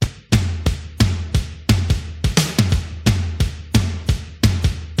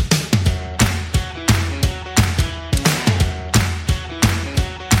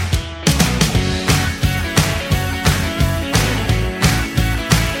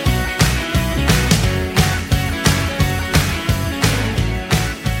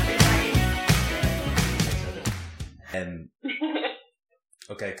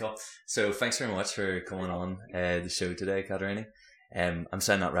cool. So thanks very much for coming on the show today, Katerini. I'm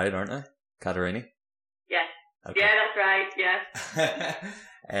saying that right, aren't I? Katerini? Yes. Okay. Yeah, that's right, yes.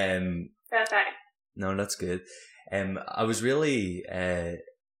 Perfect. No, that's good. I was really,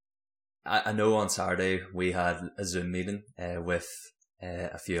 I know on Saturday we had a Zoom meeting with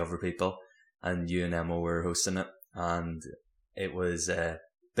a few other people, and you and Emma were hosting it, and it was a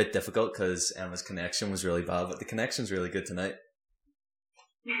bit difficult because Emma's connection was really bad, but the connection's really good tonight.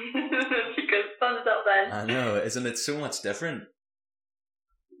 Because thumbs up then. I know, isn't it so much different?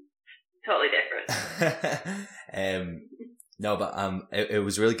 Totally different. No, but it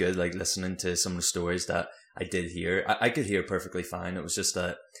was really good, like listening to some of the stories that I did hear. I could hear perfectly fine. It was just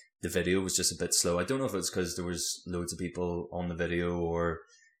that the video was just a bit slow. I don't know if it was because there was loads of people on the video, or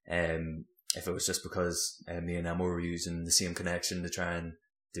if it was just because me and Emma were using the same connection to try and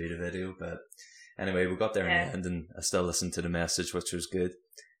do the video. But anyway, we got there in the end, and I still listened to the message, which was good.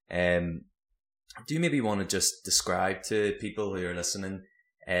 Do you maybe want to just describe to people who are listening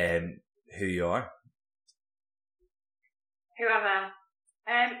who you are? Who am I?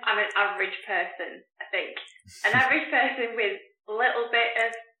 I'm an average person, I think. An average person with a little bit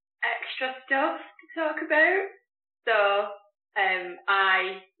of extra stuff to talk about. So,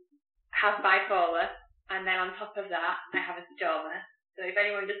 I have bipolar, and then on top of that, I have a stoma. So if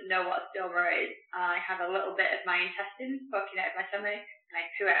anyone doesn't know what a stoma is, I have a little bit of my intestines poking out of my stomach, and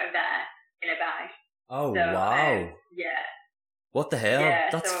I chew out of there in a bag. Oh, so, wow. Yeah. What the hell? Yeah,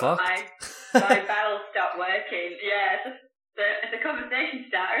 that's so fucked. My bowels stopped working. Yeah, it's a conversation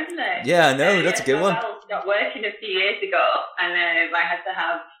starter, isn't it? Yeah, I know. That's a good one. My bowels stopped working a few years ago, and I had to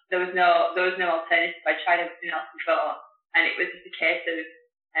have. There was no alternative. I tried everything else before, and it was just a case of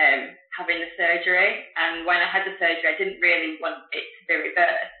having the surgery. And when I had the surgery, I didn't really want it to be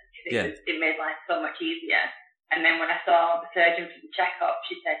reversed because it made life so much easier. And then when I saw the surgeon for the checkup,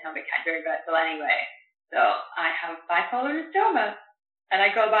 she said, "No, it can't be reversible anyway." So I have bipolar and stoma, and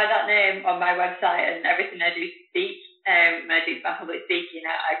I go by that name on my website, and everything I do to speak, when I do my public speaking,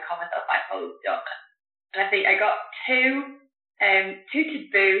 I call myself bipolar and stoma. And I think I got two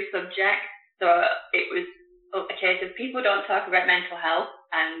taboo subjects, so it was a case of people don't talk about mental health,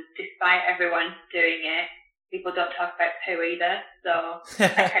 and despite everyone doing it, people don't talk about poo either. So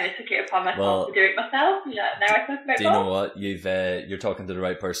I kind of took it upon myself to do it myself. Yeah, now I talk about. Do you know what? You're talking to the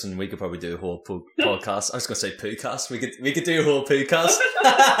right person. We could probably do a whole podcast. I was going to say poo-cast. We could do a whole poo-cast.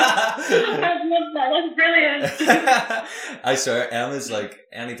 I love that. That's brilliant. I swear, Emma's like,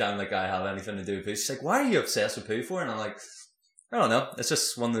 anytime like I have anything to do with poo, she's like, "Why are you obsessed with poo for?" And I'm like, I don't know. It's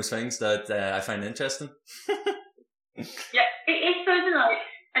just one of those things that I find interesting. Yeah, it is so, isn't it?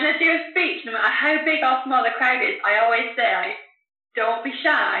 And I do a speech, no matter how big or small the crowd is, I always say, like, don't be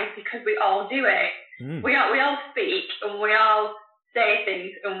shy, because we all do it. We all speak, and we all say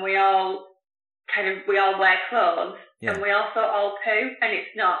things, and we all wear clothes, and we also all poo, and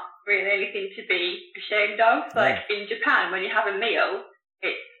it's not really anything to be ashamed of. So, like in Japan, when you have a meal,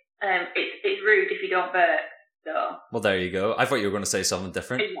 it's rude if you don't burp. So. Well, there you go. I thought you were going to say something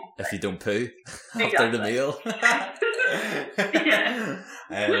different. Exactly. If you don't poo after the meal.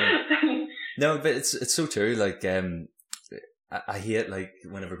 No, but it's so true. Like, I hate like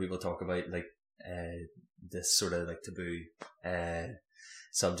whenever people talk about like this sort of like taboo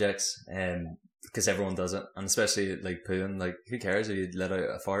subjects, because everyone does it, and especially like pooing. Like, who cares if you let out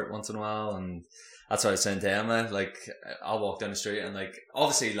a fart once in a while? And that's what I was saying to Emma. Like, I'll walk down the street, and like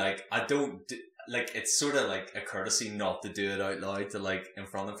obviously like I don't. Like, it's sort of like a courtesy not to do it out loud to like in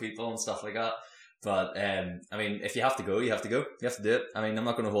front of people and stuff like that. But I mean, if you have to go, you have to go. You have to do it. I mean, I'm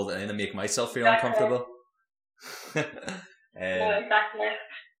not going to hold it in and make myself feel uncomfortable. No, exactly.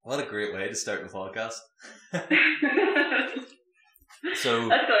 What a great way to start the podcast. So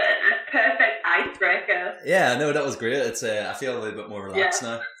that's a perfect icebreaker. Yeah, no, that was great. It's I feel a little bit more relaxed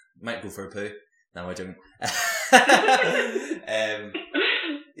now. Might go for a poo. No, I don't.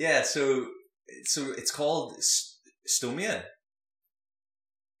 Yeah, so it's called Stoma.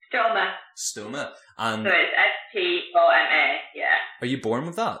 Stoma. And so it's Stoma, yeah. Are you born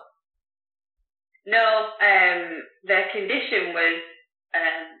with that? No, the condition was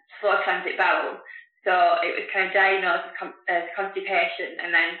slow transit bowel. So it was kind of diagnosed as constipation,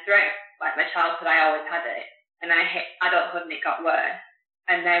 and then throughout like my childhood I always had it. And then I hit adulthood and it got worse.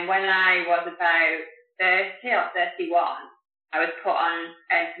 And then when I was about 30 or 31, I was put on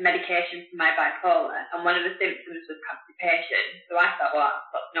medication for my bipolar, and one of the symptoms was constipation. So I thought, well,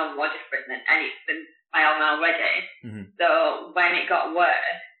 that's no more different than my own already. Mm-hmm. So when it got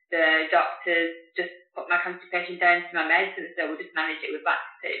worse, the doctors just put my constipation down to my medicine, so we just managed it with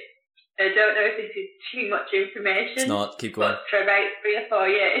Laxative. I don't know if this is too much information. It's not. Keep going. But for about 3 or 4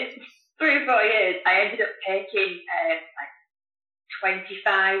 years, I ended up taking like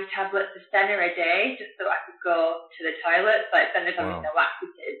 25 tablets of Senna a day just so I could go to the toilet. Like Senna's obviously no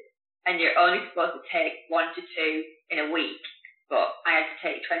laxative, and you're only supposed to take 1 to 2 in a week. But I had to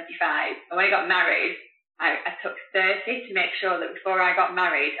take 25. And when I got married, I took 30 to make sure that before I got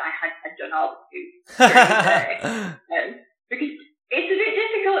married, I had done all the food during the day. Because it's a bit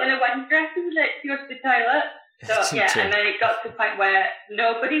difficult in a wedding dress, isn't it, to go to the toilet? So, yeah, and then it got to the point where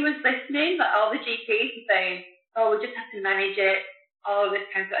nobody was listening. Like, all the GPs were saying, oh, we'll just have to manage it, all of this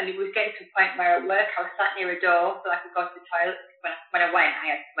kind of stuff. And it was getting to a point where at work, I was sat near a door so I could go to the toilet. When I went,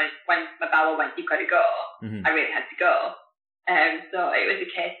 when my bowel went, you've got to go, I really had to go. So it was a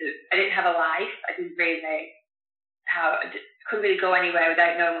case of, I didn't have a life. I didn't really couldn't really go anywhere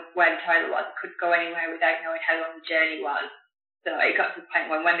without knowing where the toilet was. I couldn't go anywhere without knowing how long the journey was. So it got to the point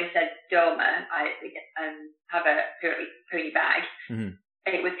when they said stoma, I have a pony bag. Mm-hmm.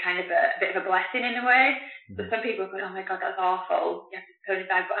 It was kind of a bit of a blessing in a way. So some people go, oh my God, that's awful. You have to pony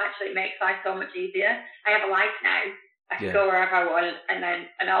bag, but actually it makes life so much easier. I have a life now. I can go wherever I want,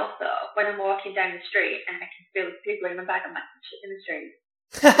 and also when I'm walking down the street and I can feel the people in my bag, I'm like, shit in the street.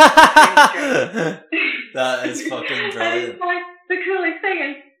 That is fucking brilliant. And like, the coolest thing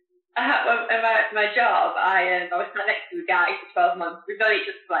is, my job, I was sat next to a guy for 12 months. We've known each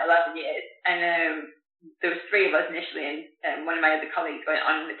other for like 11 years, and there was 3 of us initially, and one of my other colleagues went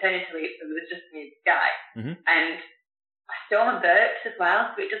on maternity leave, so there was just me and this guy. Mm-hmm. And I stole my burps as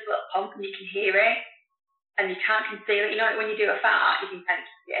well, so it does a little pump and you can hear it. And you can't conceal it. You know, when you do a fart, you can kind of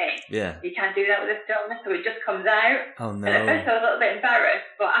keep it in. Yeah. You can't do that with a stoma, so it just comes out. Oh, no. And at first I was a little bit embarrassed,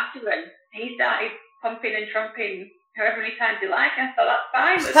 but afterwards, he started pumping and trumping however many times he liked. I thought, that's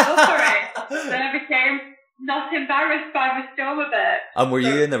fine, let's go for it. So I became not embarrassed by my stoma burp. And were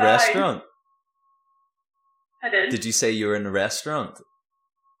you in the restaurant? I did. Did you say you were in a restaurant?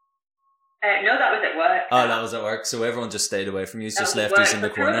 No, that was at work. Oh, that was at work. So everyone just stayed away from you, just left you in the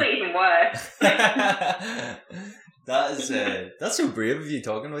corner. Probably even worse. That's so brave of you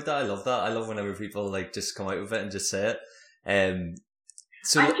talking about that. I love that. I love whenever people like just come out with it and just say it.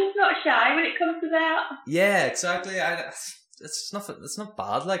 So I'm just not shy when it comes to that. Yeah, exactly. It's not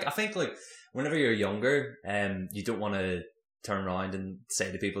bad. Like, I think like whenever you're younger, you don't want to turn around and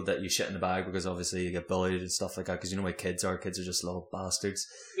say to people that you shit in the bag because obviously you get bullied and stuff like that. Because you know what kids are just little bastards.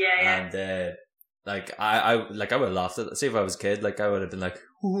 Yeah. And like I would have laughed at. Say if I was a kid, like I would have been like,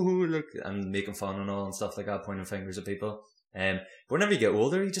 ooh, look, and making fun and all and stuff like that, pointing fingers at people. But whenever you get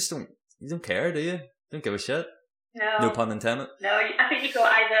older, you don't care, do you? Don't give a shit. No pun intended. No, I think you go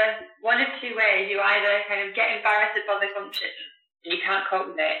either one of 2 ways. You either kind of get embarrassed at bodily function and you can't cope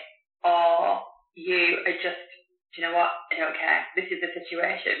with it, or you are just, you know what, I don't care. This is the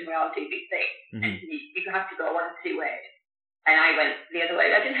situation. We all do these things. Mm-hmm. And you have to go one of 2 ways. And I went the other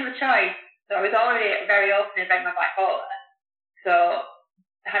way. I didn't have a choice. So I was already very open about my bipolar. So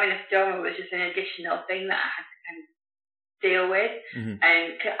having a stoma was just an additional thing that I had to kind of deal with. Mm-hmm.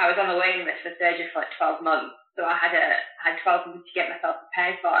 And I was on the waiting list for surgery for like 12 months. So I had 12 months to get myself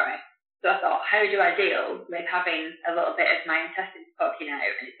prepared for it. So I thought, how do I deal with having a little bit of my intestines poking out?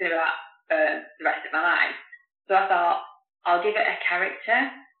 And it's going to be that for the rest of my life. So I thought, I'll give it a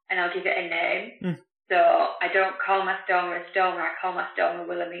character and I'll give it a name. So I don't call my stoma a stoma, I call my stoma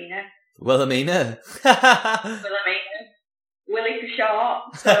Wilhelmina. Wilhelmina? Wilhelmina. Willie for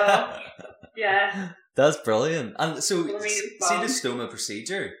short. So, yeah. That's brilliant. And so, see the stoma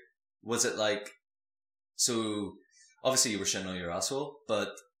procedure, was it like, so obviously you were shitting on your asshole, but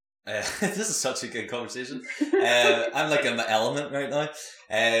this is such a good conversation. I'm like in my element right now.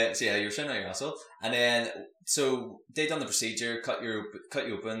 So yeah, you were shitting on your asshole, and then so they done the procedure, cut you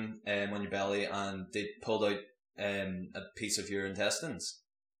open on your belly, and they pulled out a piece of your intestines.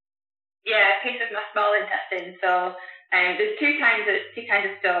 Yeah, a piece of my small intestine. So there's two kinds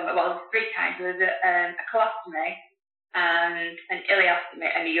of stoma. Well, there's 3 kinds. There's a colostomy, and an ileostomy,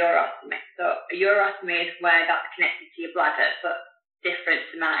 and a urostomy. So a urostomy is where that's connected to your bladder, but different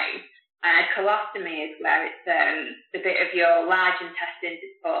to mine. And a colostomy is where it's the bit of your large intestines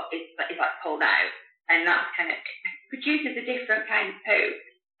is like pulled out, and that kind of produces a different kind of poop.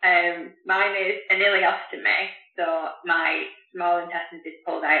 Mine is an ileostomy, so my small intestines is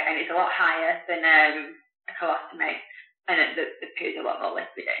pulled out, and it's a lot higher than a colostomy, and the poo is a lot more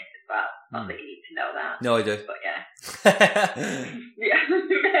liquidy as well. Not that you need to know that. No, I do. But yeah.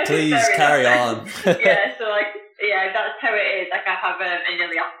 Yeah. Please carry on. Yeah, so like, yeah, that's how it is. Like I have an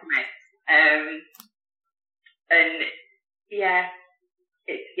ileostomy. And yeah,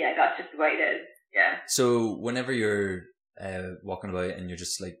 that's just the way it is. Yeah. So whenever you're walking about and you're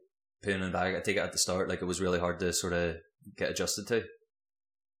just like pooing in the bag? I take it at the start, like it was really hard to sort of get adjusted to.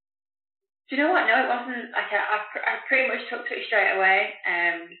 Do you know what? No, it wasn't. Like I pretty much took to it straight away.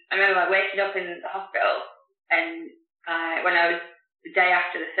 I remember like waking up in the hospital, and when I was the day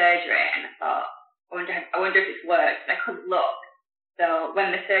after the surgery, and I thought, I wonder if it's worked. And I couldn't look. So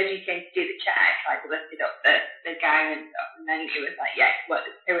when the surgeon came to do the check, like they lifted up the gown and stuff, and then it was like, yeah, what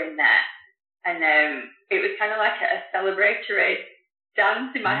there's two in there, and it was kind of like a celebratory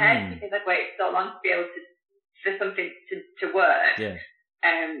dance in my head because I'd waited so long to be able to for something to work. Yeah.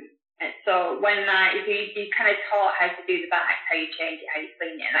 And so when you kind of taught how to do the back, how you change it, how you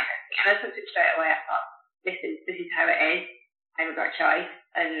clean it, and that kind of thing. And I took it straight away. I thought, this is how it is. I haven't got a choice.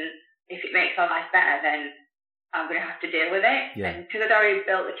 And if it makes our life better, then I'm going to have to deal with it. Yeah. And because I'd already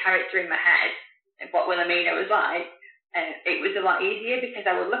built the character in my head of what Wilhelmina was like, it was a lot easier because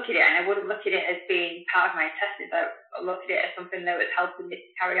I would look at it and I wouldn't look at it as being part of my intestines. I would look at it as something that was helping me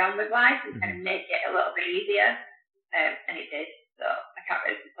to carry on with life and kind of make it a little bit easier. And it did. So I can't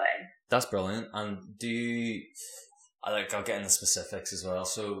really complain. That's brilliant. And I'll get into specifics as well.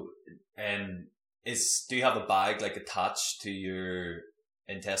 So, do you have a bag like attached to your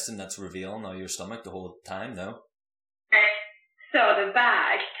intestine that's revealing or your stomach the whole time? No. So the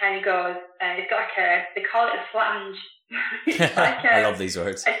bag kind of goes. It's got like they call it a flange. It's like I love these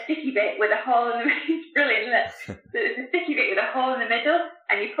words. A sticky bit with a hole in the middle. It's brilliant, isn't it? So it's a sticky bit with a hole in the middle,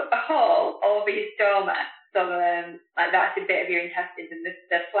 and you put the hole over your stoma. So like that's a bit of your intestines, and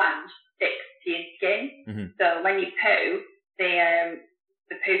the flange sticks to your skin. Mm-hmm. So when you poo,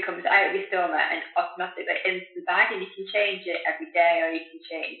 the poo comes out of your stoma and automatically into the bag, and you can change it every day, or you can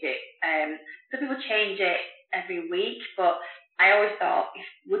change it. Some people change it every week, but I always thought,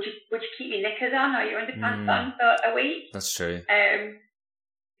 would you keep your knickers on or your underpants on for a week? That's true.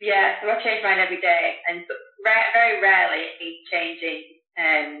 Yeah, so I change mine every day, and very rarely it needs changing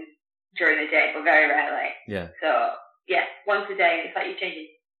during the day, but very rarely. Yeah. So yeah, once a day, it's like you're changing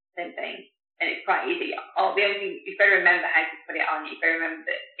the same thing, and it's quite easy. The only thing you've got to remember how to put it on. You've got to remember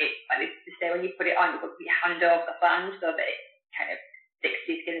that it's like to say when you put it on, you've got to put your hand over the flange so that it kind of sticks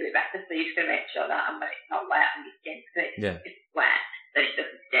to your skin a bit better. So you're just going to make sure that it's not wet on your skin, because if it's wet, then it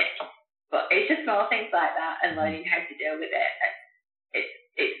doesn't stick. But it's just small things like that, and learning how to deal with it.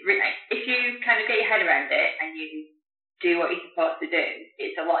 It's really nice. If you kind of get your head around it and you do what you're supposed to do,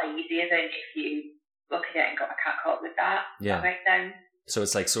 it's a lot easier than if you look at it and go, I can't cope with that. Yeah. That makes sense. So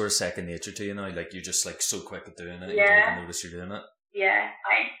it's like sort of second nature to you now, like you're just like so quick at doing it, yeah. You don't even notice you're doing it. Yeah,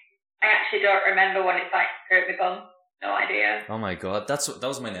 I actually don't remember what it's like to hurt my bum. No idea. Oh my god, that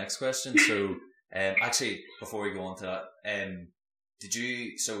was my next question. So, actually, before we go on to that,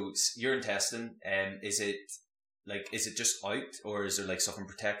 so your intestine, is it just out, or is there like something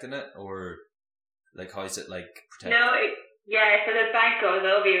protecting it, or like how is it like protected? No, so the bag goes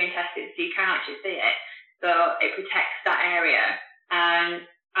over your intestines, so you can't actually see it. So it protects that area. And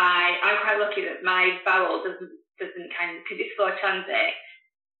I'm quite lucky that my bowel doesn't kind of, because it's slow transit,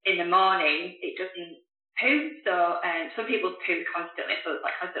 in the morning it doesn't poo. So some people poo constantly, so it's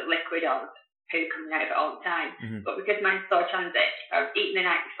like constant liquid or poo coming out of it all the time. Mm-hmm. But because mine's slow transit, if I've eaten the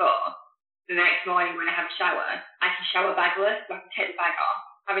night before, the next morning when I have a shower, I can shower bagless, so I can take the bag off,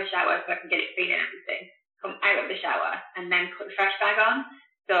 have a shower so I can get it clean and everything, come out of the shower and then put the fresh bag on.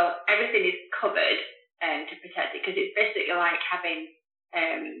 So everything is covered to protect it, because it's basically like having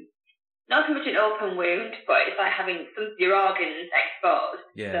not so much an open wound, but it's like having some of your organs exposed.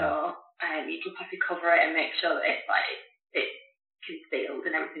 Yeah. So you just have to cover it and make sure that it's concealed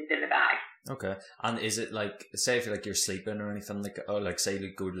and everything's in the bag. Okay. And is it like, say if you're sleeping or anything like, or like say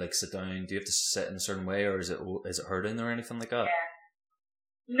you go to like sit down, do you have to sit in a certain way, or is it hurting or anything like that? Yeah.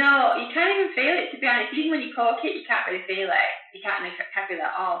 No, you can't even feel it, to be honest. Even when you poke it, you can't really feel it. You can't feel it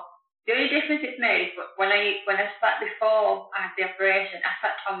at all. The only difference it's made is when I slept before I had the operation, I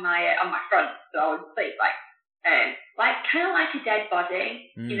slept on my front, so I would sleep like kind of like a dead body.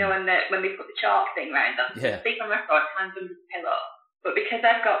 You know, when we put the chalk thing around them. Yeah. Sleep on my front, hands under the pillow. But because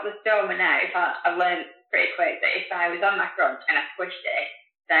I've got the stoma now, I've learned pretty quick that if I was on my front and I squished it,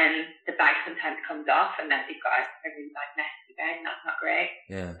 then the bag sometimes comes off, and then you've got a really bad mess in bed, and that's not great.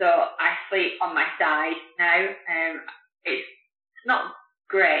 Yeah. So I sleep on my side now. It's not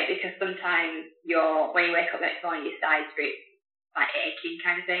great because sometimes when you wake up next morning, your sides are like aching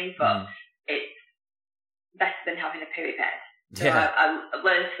kind of thing, but it's better than having a poo bed. So yeah. I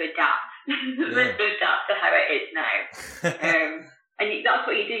learned to adapt. Learned to adapt to how it is now. And that's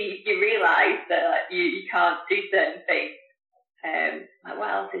what you do. You realise that you can't do certain things. Like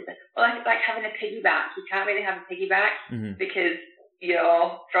what else is there? Well, like having a piggyback. You can't really have a piggyback because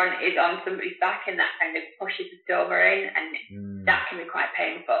your front is on somebody's back, and that kind of pushes the stoma in, and that can be quite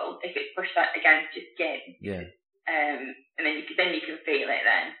painful if it's pushed against your skin. Yeah. And then you can feel it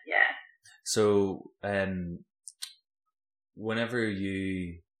then. Yeah. So, whenever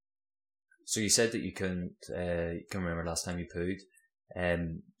so you said that you can remember last time you pooed.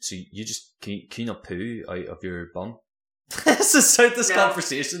 So you just, can you not poo out of your bum? This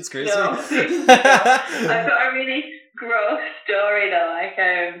conversation's crazy. No. I've got a really gross story though.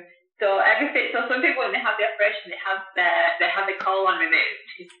 So some people when they have the operation, they have the colon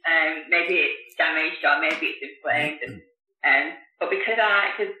removed. Maybe it's damaged or maybe it's inflamed. But because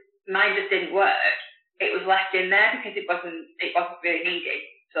mine just didn't work, it was left in there because it wasn't really needed.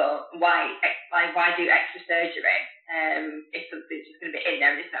 So why do extra surgery if something's just going to be in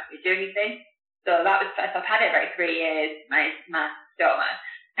there and it's not going to do anything? So so I've had it about 3 years, my stoma.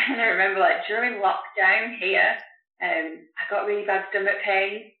 And I remember during lockdown here, I got really bad stomach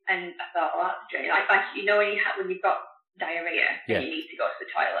pain, and I thought, well, that's strange. When you've got diarrhea and you need to go to the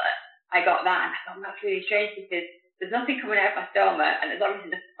toilet, I got that, and I thought, that's really strange because there's nothing coming out of my stoma, and there's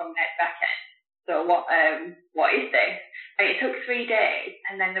obviously nothing coming out the back end. So what is this? And it took 3 days,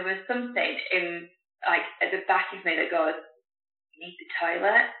 and then there was something in at the back of me that goes, you need the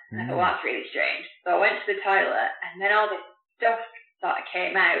toilet. And I thought, well, that's really strange. So I went to the toilet, and then all this stuff sort of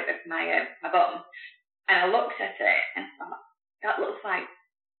came out of my bum. And I looked at it and I thought, that looks like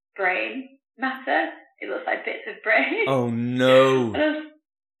brain matter. It looks like bits of brain. Oh no!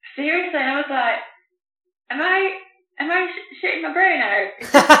 Seriously, and I was like, am I shitting my brain out?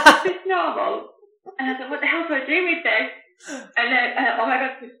 Is this normal? And I thought, what the hell do I do with this? And then, oh my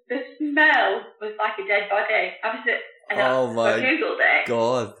god, the smell was like a dead body. I googled it.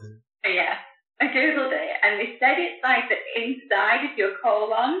 God. Yeah, I googled it, and they said it's like the inside of your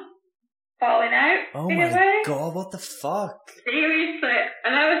colon falling out. Oh my god, what the fuck? Seriously.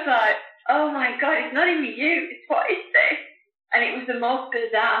 And I was like, oh my god, it's not even you, what is this? And it was the most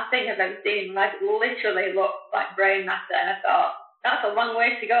bizarre thing I've ever seen in my life. It literally looked like brain matter, and I thought, that's a long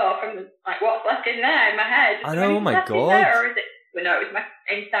way to go from what's left in there in my head. I know, oh my god. Or is it? Well, no, it was my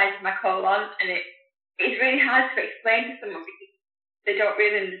inside of my colon, and it's really hard to explain to someone because they don't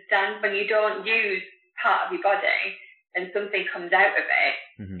really understand when you don't use part of your body and something comes out of it.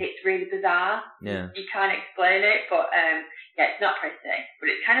 It's really bizarre. Yeah. You can't explain it, but it's not pretty, but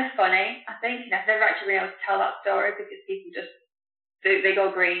it's kind of funny, I think, and I've never actually been able to tell that story because people just they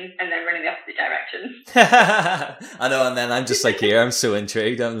go green and then run in the opposite direction. I know, and then I'm just here, I'm so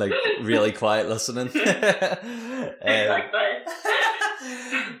intrigued, I'm really quiet listening. Exactly.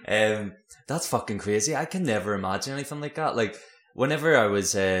 That's fucking crazy. I can never imagine anything like that. Whenever I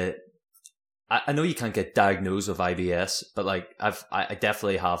was I know you can't get diagnosed with IBS, but I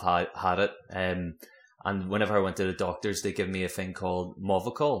definitely have had it. And whenever I went to the doctors, they give me a thing called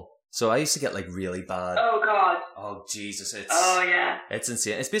Movicol. So I used to get really bad. Oh god. Oh Jesus! It's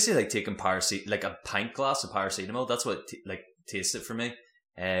insane. It's basically like taking a pint glass of paracetamol. That's what it tasted for me.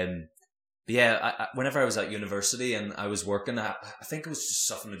 But yeah, I whenever I was at university and I was working, I think it was just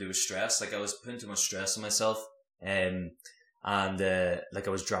something to do with stress. I was putting too much stress on myself. And I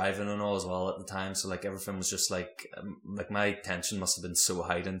was driving and all as well at the time, so everything was just my tension must have been so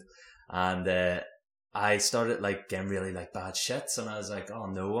heightened, and I started getting really bad shits, and I was like, oh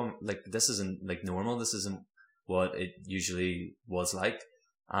no, this isn't normal, this isn't what it usually was like.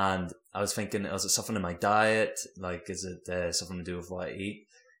 And I was thinking, is it something in my diet? Is it something to do with what I eat?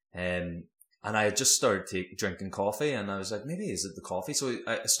 And I had just started drinking coffee, and I was like, maybe is it the coffee? So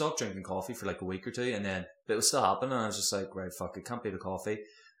I stopped drinking coffee for a week or two, and then but it was still happening, and I was just like, right, fuck, it can't be the coffee.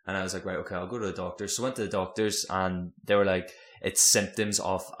 And I was like, right, okay, I'll go to the doctors. So I went to the doctors, and they were like, it's symptoms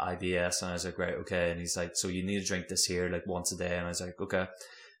of IBS. And I was like, right, okay. And he's like, so you need to drink this here once a day. And I was like, okay.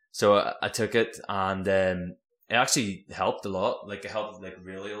 So I took it, and it actually helped a lot. It helped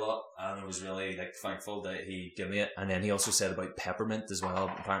really a lot, and I was really thankful that he gave me it. And then he also said about peppermint as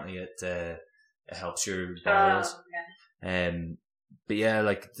well. Apparently it helps your bowels. Yeah. But yeah,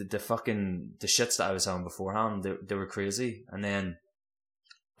 the shits that I was having beforehand, they were crazy. And then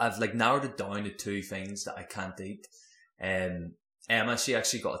I've narrowed it down to 2 things that I can't eat. Emma, she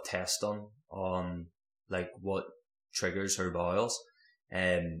actually got a test done on what triggers her bowels.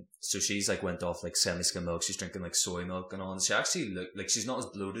 So she's went off semi-skim milk. She's drinking soy milk and all. And she actually she's not as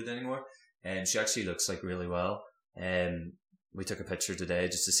bloated anymore. And she actually looks really well. We took a picture today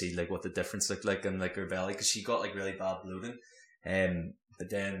just to see what the difference looked like in her belly, because she got really bad bloating. But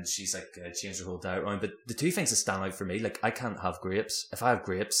then she's changed her whole diet around. But the 2 things that stand out for me, I can't have grapes. If I have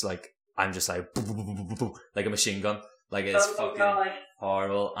grapes, I'm just like a machine gun. It's fucking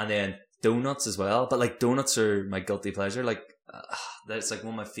horrible. And then donuts as well. But donuts are my guilty pleasure. That's like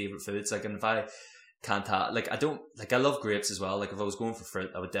one of my favorite foods. Like, and if I can't have, like, I love grapes as well. Like, if I was going for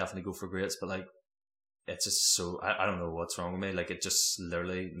fruit, I would definitely go for grapes. But like, it's just so I don't know what's wrong with me. Like, it just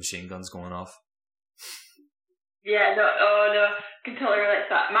literally machine guns going off. Yeah, no, I can totally relate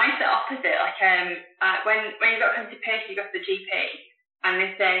to that. Mine's the opposite. Like, when you got constipation, you go to the GP, and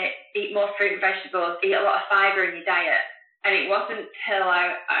they say eat more fruit and vegetables, eat a lot of fibre in your diet. And it wasn't till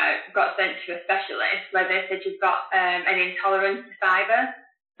I got sent to a specialist where they said you've got an intolerance to fibre.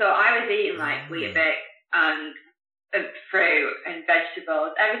 So I was eating like Weetabix and fruit and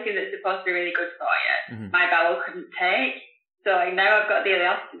vegetables, everything that's supposed to be really good for you. Mm-hmm. My bowel couldn't take. So now I've got the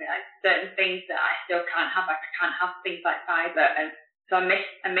ileostomy, like certain things that I still can't have. Like, I can't have things like fibre, and so I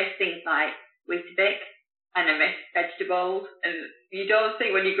miss things like Weetabix, and I miss vegetables. And you don't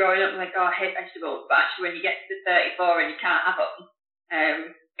think when you're growing up like, oh, I hate vegetables, but actually when you get to 34 and you can't have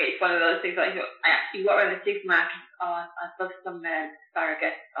them, it's one of those things like, I actually walk around the supermarket, oh, I'd love some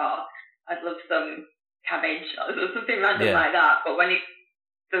asparagus, or I'd love some cabbage, or something random like that. But when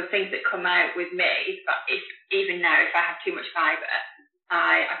the things that come out with me, even now, if I have too much fibre,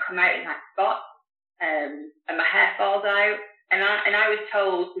 I come out in like spots, and my hair falls out. And I was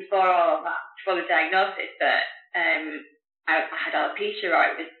told before all of that, before the diagnosis, that I had alopecia,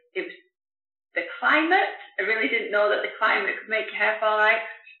 or it was the climate. I really didn't know that the climate could make your hair fall out.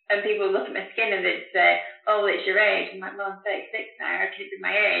 And people would look at my skin and they'd say, oh, well, it's your age. I'm like, well, I'm 36 now. I can't be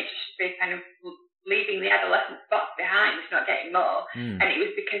my age. I should be kind of leaving the adolescent spots behind, if not getting more. And it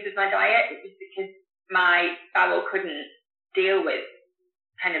was because of my diet. It was because my bowel couldn't deal with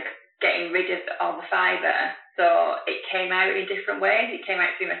kind of getting rid of all the fibre. So it came out in different ways. It came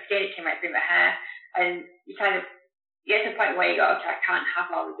out through my skin, it came out through my hair. And you get to a point where you go, okay, I can't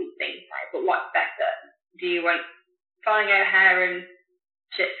have all of these things, right? But what's better? Do you want falling out hair and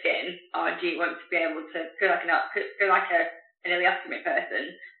shit skin, or do you want to be able to feel like an ileostomy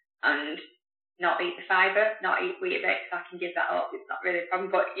person and not eat the fibre, not eat Weetabix? I can give that up. It's not really a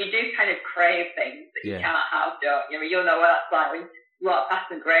problem. But you do kind of crave things that you can't have, don't you? I mean, you'll know what that's like when you walk past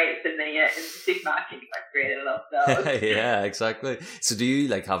the grapes in the supermarket. I really love those. Yeah, exactly. So do you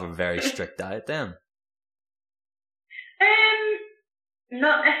like have a very strict diet then?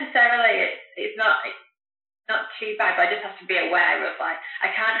 Not necessarily. It's not too bad, but I just have to be aware of, like,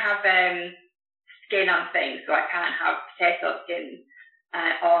 I can't have skin on things, so I can't have potato skin,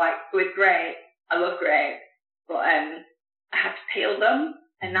 or like with grapes. I love grapes, but I have to peel them,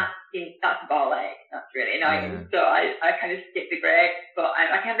 and that's a ball ache. That's really annoying. So I kind of skip the grapes, but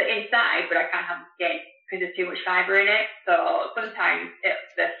I can have it inside, but I can't have the skin because there's too much fibre in it. So sometimes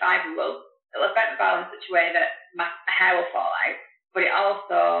the fibre will affect the bowel in such a way that my hair will fall out, but it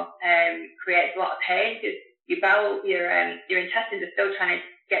also creates a lot of pain because your bowel, your intestines are still trying to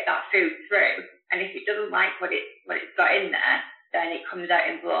get that food through, and if it doesn't like what it's got in there, then it comes out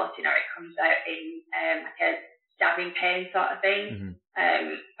in bloating, or it comes out in like a stabbing pain sort of thing.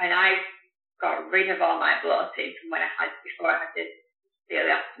 And I got rid of all my bloating from before I had the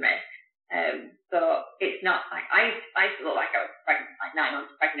ileostomy. So it's not like I used to look like I was pregnant, like 9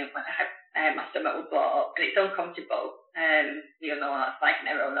 months pregnant, when I had my stomach would blow up, and it's uncomfortable. You'll know what that's like, and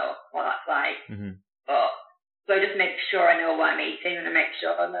everyone knows what that's like. But so I just make sure I know what I'm eating, and I make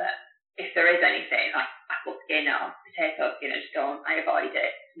sure that if there is anything like apple skin or potato skin, I avoid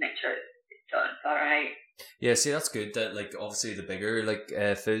it to make sure it's done. It's all right. Yeah, see, that's good. That, like, obviously the bigger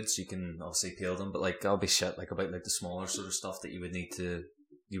foods, you can obviously peel them, but like I'll be shit like about like the smaller sort of stuff that you would need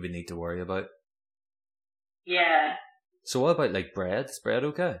to worry about. Yeah. So what about like bread? Is bread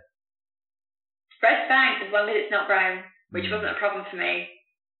okay? Bread's fine as long as it's not brown, which wasn't a problem for me.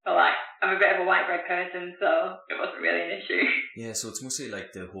 But like, I'm a bit of a white bread person, so it wasn't really an issue. Yeah, so it's mostly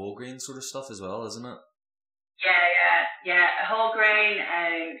like the whole grain sort of stuff as well, isn't it? Yeah. Whole grain,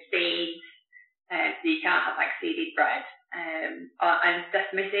 seeds. So you can't have like seeded bread. And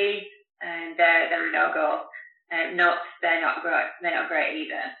sesame seeds, and they're a no-go. Nuts, they're not great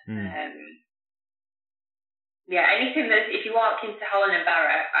either. Yeah, anything if you walk into Holland and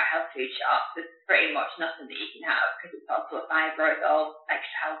Barrett, our health food shop, there's pretty much nothing that you can have because it's all full of fibre, it's all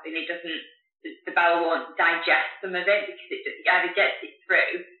extra healthy, and it doesn't, the bowel won't digest some of it because it either gets it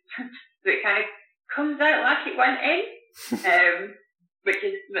through, so it kind of comes out like it went in, which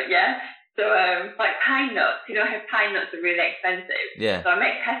is, so like pine nuts, pine nuts are really expensive. Yeah. So I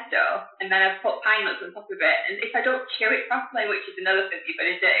make pesto, and then I put pine nuts on top of it, and if I don't chew it properly, which is another thing you've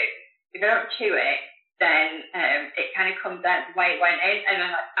got to do, if I don't chew it, then it kind of comes out the way it went in, and then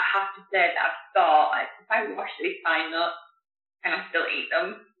I have to say that I've thought, like, if I wash these pine nuts, can I still eat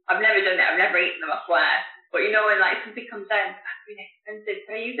them? I've never done it, I've never eaten them, I swear. But when like something comes out, it's really expensive,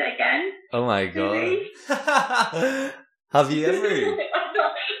 can I use it again? Oh my god. Have you ever?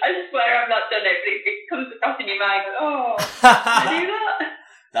 I swear I've not done it, but it comes across in your mind. Oh, I do that.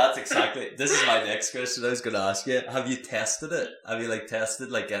 That's exactly. This is my next question. I was going to ask you. Have you tested it? Have you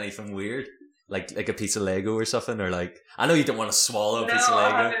tested anything weird, like a piece of Lego or something, or I know you don't want to swallow a piece of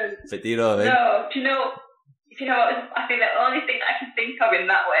Lego, I haven't. but do you know what I mean? No. Do you know what? I think the only thing I can think of in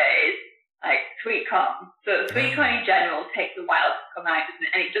that way is sweet corn. So sweet corn in general takes a while to come out,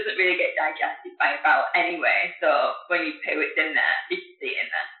 and it doesn't really get digested by your bowel anyway. So when you poo, it's in there. You can see it in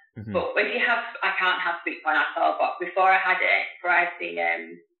there. Mm-hmm. But when I can't have sweet corn at all. But before I had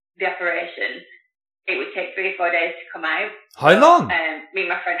the operation, it would take 3 or 4 days to come out. How long? Me and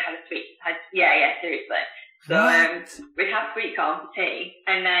my friend had seriously. So we'd have sweet corn for tea,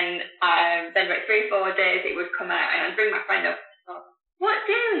 and then about 3 or 4 days it would come out, and I'd bring my friend up. What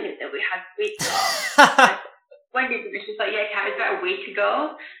day was it that we had sweet corn? When did it? She was like, Kat, it was about a week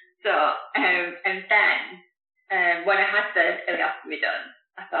ago. So, and then when I had the ileostomy done,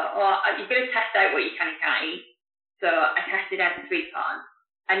 I thought, you've got to test out what you can and can't eat. So I tested out the sweet corn,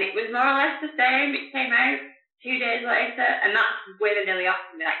 and it was more or less the same. It came out 2 days later, and that's with an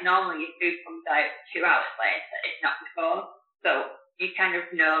ileostomy. Normally your food comes out 2 hours later, if not before. So you kind of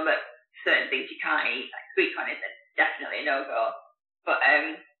know that certain things you can't eat, like sweet corn is definitely a no-go. But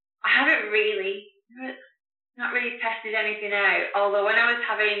I haven't not really tested anything out. Although when I was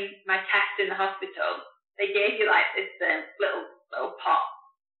having my test in the hospital, they gave you this little pot,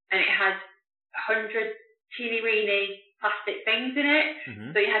 and it had 100 teeny weeny plastic things in it.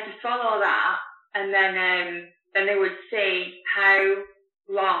 Mm-hmm. So you had to swallow that, and then they would see how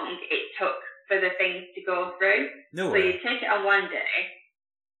long it took for the things to go through. No way. So you take it on one day.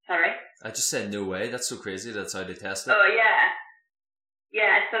 Sorry? I just said no way. That's so crazy. That's how they test it. Oh, yeah.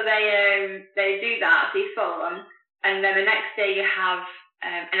 Yeah, so they do that, so you swallow them, and then the next day you have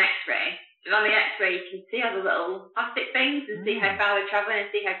an X-ray. And on the X-ray you can see all the little plastic things and see how far they're travelling and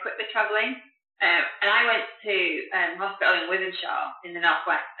see how quick they're travelling. And I went to hospital in Wythenshawe in the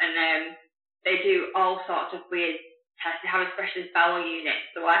northwest, and they do all sorts of weird tests. They have a specialist bowel unit,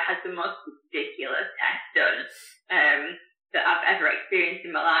 so I had the most ridiculous test done that I've ever experienced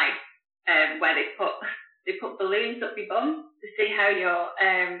in my life, where they put balloons up your bum to see how your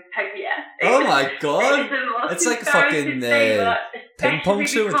Oh my god! It's like a fucking ping pong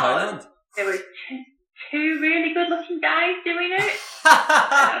show in Thailand. There were two really good looking guys doing it. And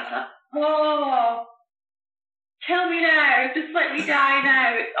I was like, oh, kill me now, just let me die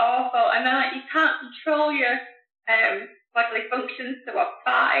now, it's awful. And then you can't control your bodily functions, so I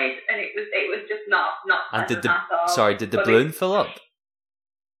farted, and it was just not pleasant at all. Sorry, did the balloon fill up?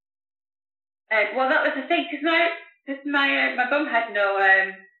 Well, that was the thing, because my bum had no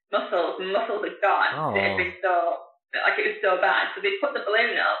muscles, and muscles had gone. Oh. It had been it was so bad. So they put the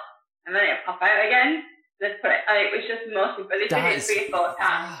balloon up, and then it'd pop out again. Let's put it, and it was just mostly, but they did it 3 or 4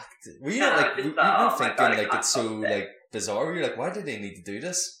 times. Were you not thinking it's so bizarre? You're like, why did they need to do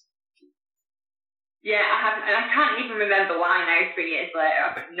this? Yeah, I haven't, and I can't even remember why now 3 years later.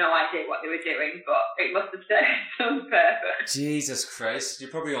 I have no idea what they were doing, but it must have served some purpose. Jesus Christ, you're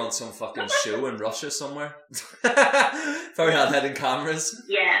probably on some fucking show in Russia somewhere. Probably had hidden cameras.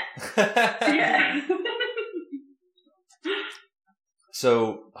 Yeah. Yeah.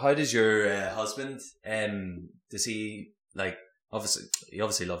 So, how does your husband, does he, he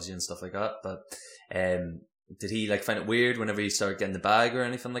obviously loves you and stuff like that, but did he find it weird whenever you started getting the bag or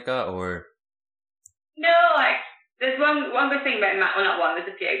anything like that, or? No, there's one good thing about Matt. Well, not one. There's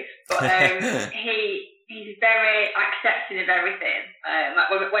a few, but he's very accepting of everything.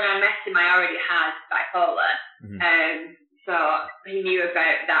 When I met him, I already had bipolar, so he knew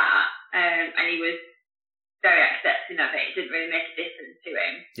about that, and he was very accepting of it. It didn't really make a difference to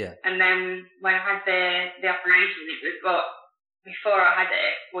him. Yeah. And then when I had the operation, it was before I had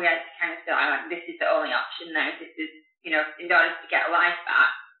it, we had to kind of say, this is the only option now. This is, in order to get a life back,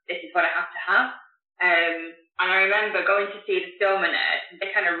 this is what I have to have. And I remember going to see the stoma nurse, and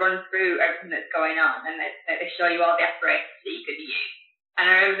they kind of run through everything that's going on, and they show you all the apparatus that you could use. And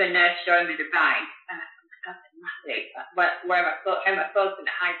I remember the nurse showing me the bag, and I thought, that's massive. How am I supposed to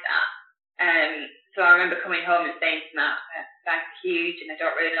hide that? So I remember coming home and saying to Matt, that's huge, and I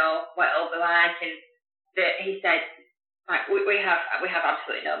don't really know what it'll be like. And he said, we have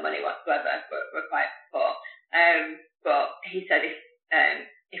absolutely no money whatsoever. We're quite poor. But he said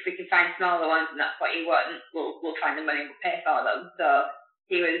if we can find smaller ones and that's what you want, we'll find the money and we'll pay for them. So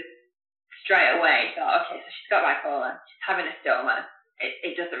he was straight away thought, okay, so she's got bipolar, she's having a stoma.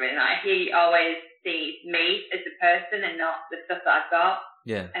 It doesn't really matter. He always sees me as the person and not the stuff that I've got.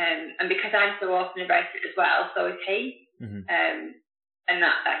 Yeah. And because I'm so open about it as well, so is he. Mm-hmm. And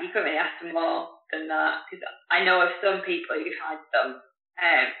that you couldn't really ask for more than that, because I know of some people who've had them.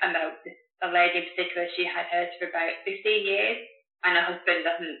 I know a lady in particular, she had hers for about 15 years, and her husband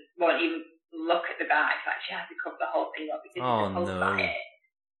won't even look at the back. Like, she has to cover the whole thing up because he's repulsed by it.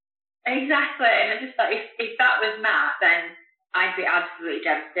 Exactly, and I'm just like, if that was Matt, then I'd be absolutely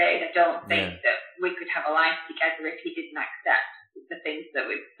devastated. I don't think that we could have a life together if he didn't accept the things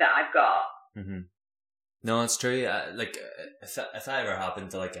that I've got. Mm-hmm. No, it's true. Like, if that ever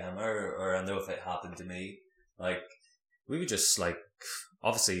happened to like Emma, or I know if it happened to me, like, we would just like,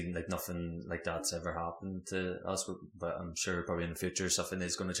 obviously, like, nothing like that's ever happened to us, but I'm sure probably in the future something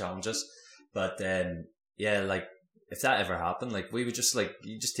is going to challenge us. But yeah, like, if that ever happened, like, we would just like,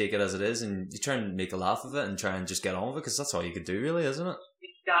 you just take it as it is, and you try and make a laugh of it and try and just get on with it, because that's all you could do, really, isn't it?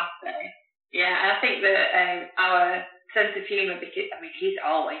 Exactly. Yeah, and I think that our sense of humour, because I mean, he's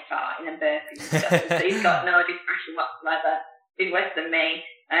always farting and burping and stuff, so he's got no discretion whatsoever. He's worse than me.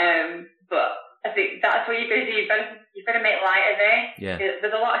 But I think that's what you've got to do. You've got to make light of it. Yeah.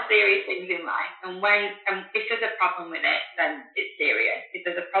 There's a lot of serious things in life, and if there's a problem with it, then it's serious. If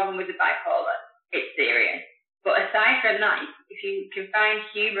there's a problem with the bipolar, it's serious. But aside from that, if you can find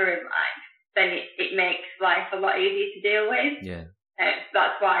humour in life, then it makes life a lot easier to deal with. Yeah.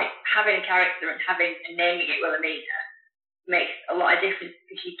 That's why having a character and naming it Wilhelmina makes a lot of difference,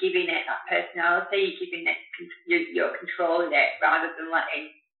 because you're giving it that personality, you're controlling it, rather than letting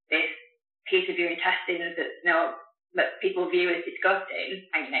this piece of your intestines that people view as disgusting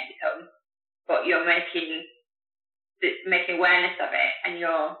hanging at your tongue, but you're making awareness of it, and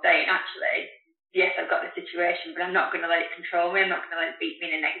you're saying, actually, yes, I've got the situation, but I'm not going to let it control me. I'm not going to let it beat me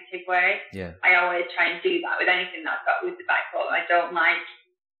in a negative way. Yeah. I always try and do that with anything that I've got with the bipolar. I don't like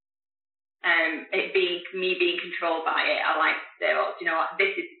me being controlled by it. I like to say, well, do you know what,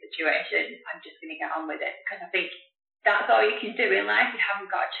 this is the situation, I'm just going to get on with it, because I think that's all you can do in life. You haven't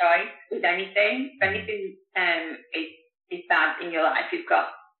got a choice with anything. If anything is bad in your life, you've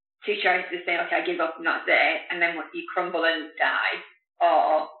got two choices of saying, okay, I give up and that's it, and then you crumble and die,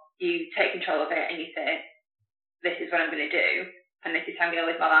 or you take control of it and you say, this is what I'm going to do, and this is how I'm going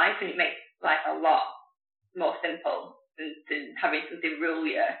to live my life, and it makes life a lot more simple than having something rule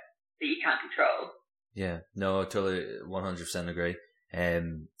you that you can't control. Yeah, no, I totally 100% agree.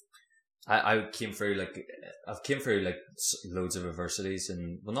 I came through loads of adversities,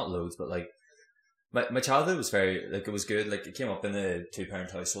 and well, not loads, but like my childhood was very, like, it was good. Like, it came up in a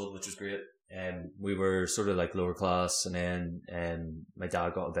 2-parent household, which was great. We were sort of like lower class, and then my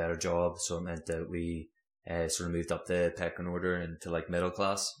dad got a better job, so it meant that we sort of moved up the pecking order into like middle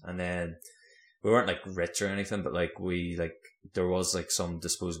class, and then we weren't like rich or anything, but like there was like some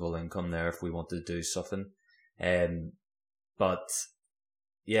disposable income there if we wanted to do something. But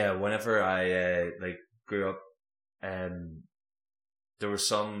yeah, whenever I like grew up, there were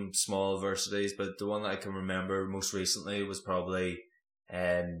some small adversities, but the one that I can remember most recently was probably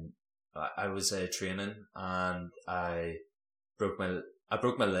I was training, and I broke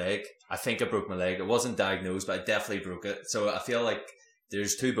my leg. I think I broke my leg. It wasn't diagnosed, but I definitely broke it. So I feel like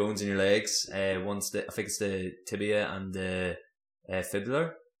there's two bones in your legs. I think it's the tibia and the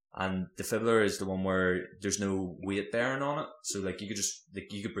fibula. And the fibula is the one where there's no weight bearing on it. So like you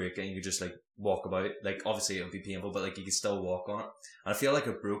could break it and you could just like walk about. Like, obviously it would be painful, but like you could still walk on it. And I feel like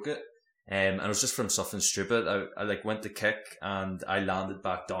I broke it. And it was just from something stupid. I like went to kick and I landed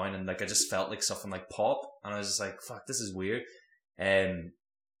back down, and like I just felt like something like pop, and I was just like, fuck, this is weird.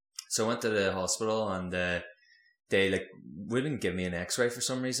 So I went to the hospital, and they like wouldn't give me an x-ray for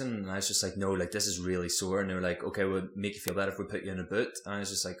some reason, and I was just like, no, like, this is really sore. And they were like, okay, we'll make you feel better if we put you in a boot. And I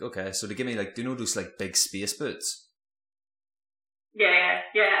was just like, okay. So they give me like, do you know those like big space boots? Yeah.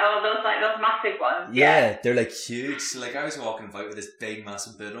 Oh, those massive ones. Yeah, they're like huge. So like I was walking about with this big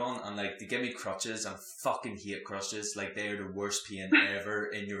massive boot on, and like they give me crutches, and I fucking hate crutches. Like, they are the worst pain ever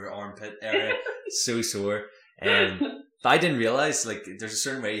in your armpit area. So sore. But I didn't realize, like, there's a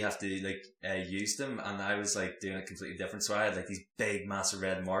certain way you have to like use them, and I was like doing it completely different. So I had like these big massive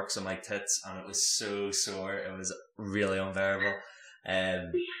red marks on my tits, and it was so sore. It was really unbearable.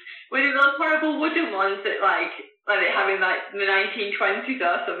 Were they those horrible wooden ones that like they have in like the 1920s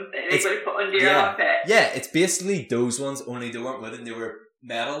or something? They would have put under your armpit. Yeah, it's basically those ones, only they weren't wooden, they were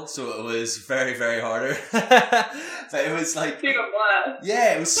metal, so it was very, very harder. But it was like, even worse.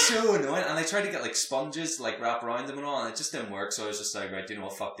 Yeah, it was so annoying, and I tried to get like sponges to like wrap around them and all, and it just didn't work. So I was just like, right, you know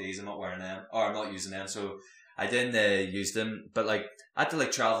what, fuck these, I'm not wearing them, or I'm not using them. So I didn't use them, but like I had to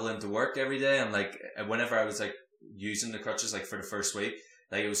like travel into work every day, and like whenever I was like using the crutches, like for the first week,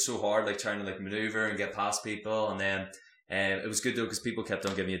 like it was so hard, like trying to like maneuver and get past people. And then it was good though, because people kept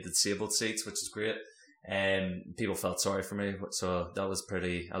on giving me the disabled seats, which is great. People felt sorry for me, so that was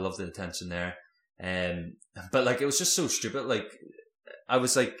pretty, I loved the attention there. But like, it was just so stupid. Like, I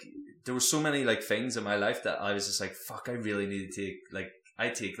was like, there were so many like things in my life that I was just like, fuck, I really need to take, like, I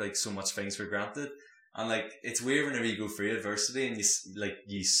take like so much things for granted. And like, it's weird whenever you go through adversity and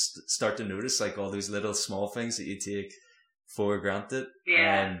you start to notice like all those little small things that you take for granted.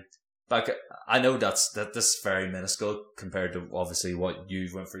 Yeah. But I know that's very minuscule compared to obviously what you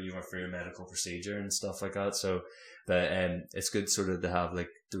went through. You went through a medical procedure and stuff like that. So, but it's good sort of to have like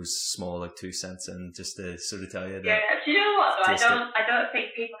those small like 2 cents and just to sort of tell you that. Yeah. Do you know what though? I don't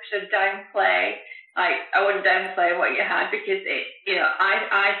think people should downplay. Like, I wouldn't downplay what you had, because it, you know,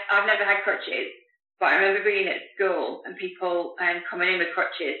 I've never had crutches, but I remember being at school and people coming in with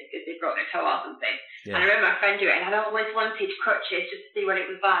crutches because they broke their toe or something. Yeah. And I remember my friend doing it, and I always wanted crutches just to see what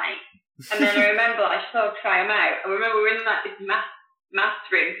it was like. And then I remember I just thought I'd try them out. I remember we were in like this maths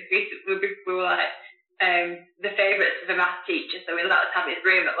room, because we were like the favourites of the maths teacher, so we let us have his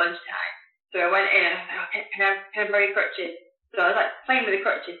room at lunchtime. So I went in and I was like, oh, can I borrow your crutches? So I was like playing with the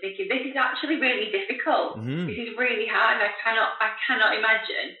crutches, thinking this is actually really difficult. Mm-hmm. This is really hard, and I cannot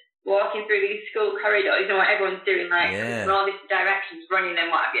imagine walking through these school corridors and what everyone's doing, like in all these directions, running and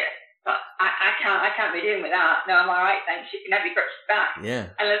what have you. But I can't be doing with that. No, I'm alright, thanks. You can have your crutches back.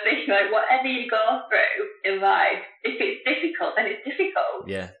 Yeah. And I think like whatever you go through in life, if it's difficult, then it's difficult.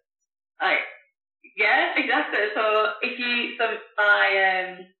 Yeah. Like, yeah, exactly. So if you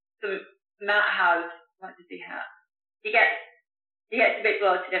Matt has, what does he have? He gets a bit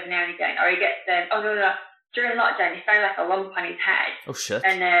bloated every now and again, or he gets during lockdown he found like a lump on his head. Oh shit!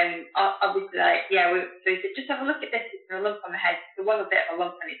 And obviously like so he said, just have a look at this. There's a lump on my head. There was a bit of a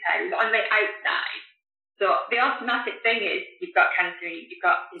lump on his head. It was on the outside. So the automatic thing is you've got cancer, you've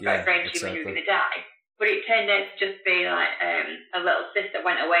got brain tumour, you're going to die. But it turned out to just be like a little cyst that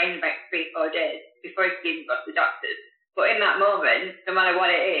went away in about 3-4 days before he even got to the doctors. But in that moment, no matter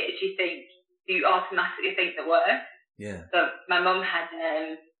what it is, you automatically think the worst. Yeah. So my mum had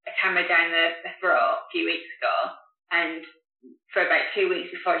a camera down the throat a few weeks ago, and for about 2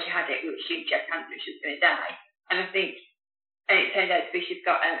 weeks before she had it, she had cancer, she was going to die. And it turned out to be she's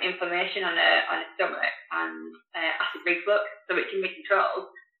got inflammation on her stomach and acid reflux, so it can be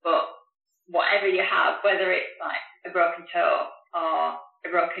controlled. But whatever you have, whether it's like a broken toe or a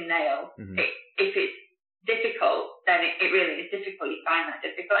broken nail, if it's difficult, then it really is difficult. You find that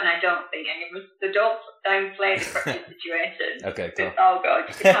difficult, and I don't think anyone. So don't downplay the crutches situation. Okay, cool. Oh god,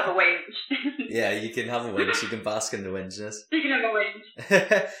 you can have a whinge. Yeah, you can have a whinge. You can bask in the whingeness. You can have a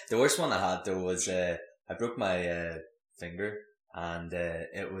whinge. The worst one I had though was I broke my finger, and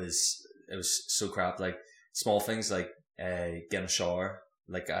it was so crap. Like small things like getting a shower.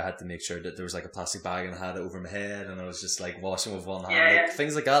 Like I had to make sure that there was like a plastic bag and I had it over my head, and I was just like washing with one hand, like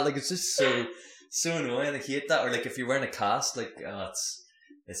things like that. Like it's just so annoying. I hate that. Or like if you're wearing a cast, like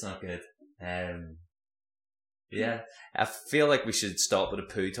it's not good. Yeah, I feel like we should stop with a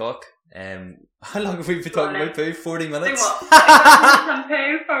poo talk. How long have we been talking about poo? 40 minutes. Some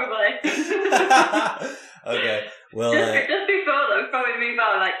poo, probably. Okay. Well, just before though, before we move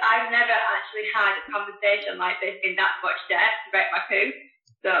on, like I've never actually had a conversation like this in that much depth about my poo.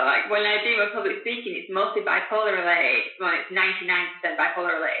 So like when I do my public speaking, it's mostly bipolar related. Well, it's 99%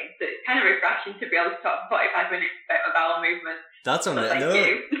 bipolar related. So it's kind of refreshing to be able to talk for 45 minutes about my bowel movement. That's on it. No,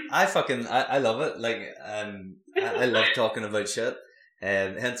 I love it. Like I love talking about shit.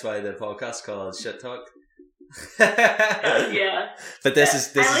 Hence why the podcast called Shit Talk. Yeah. But this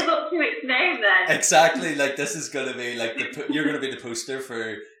is I live up to its name then. Exactly. Like this is gonna be like you're gonna be the poster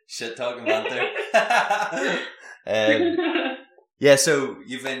for Shit Talk and banter. Yeah, so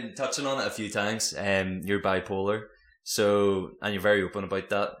you've been touching on it a few times. You're bipolar, and you're very open about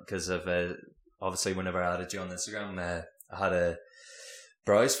that because of obviously whenever I added you on Instagram, I had a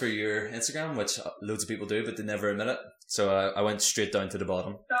browse for your Instagram, which loads of people do, but they never admit it. So I went straight down to the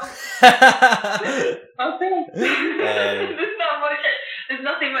bottom. Okay. There's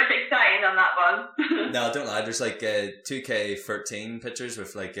nothing much exciting on that one. No, don't lie. There's like 2K13 pictures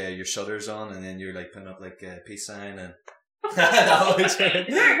with like your shutters on, and then you're like putting up like a peace sign and. You don't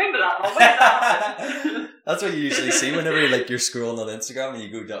remember that one? When did that happen? That's what you usually see whenever you're scrolling on Instagram and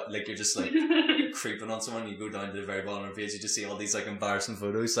you go down, like you're just like creeping on someone. You go down to the very bottom of the page, you just see all these like embarrassing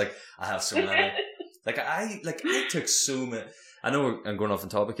photos. Like I have so many. I took so many. I know I'm going off on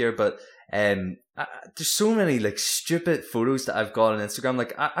topic here, but there's so many like stupid photos that I've got on Instagram.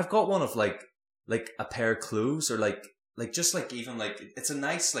 Like I've got one of like a pair of clothes, or like just like even like it's a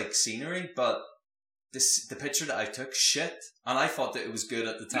nice like scenery, but. The picture that I took, shit, and I thought that it was good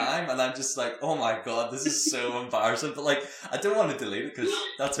at the time, and I'm just like, oh my god, this is so embarrassing, but like, I don't want to delete it, because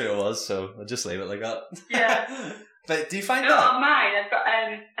that's who it was, so I'll just leave it like that. Yeah. But do you find No, that? on mine, I've got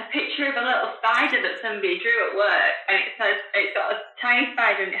a picture of a little spider that somebody drew at work, and it says, it's got a tiny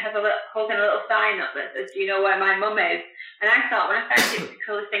spider and it has holding a little sign up that says, "Do you know where my mum is?" And I thought, when I found it, it's the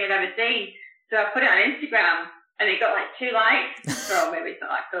coolest thing I've ever seen. So I put it on Instagram, and it got like 2 likes. So maybe it's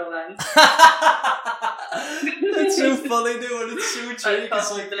not that cool then. It's so funny, dude. It's so true.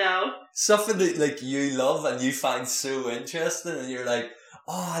 It's like something that like you love and you find so interesting, and you're like,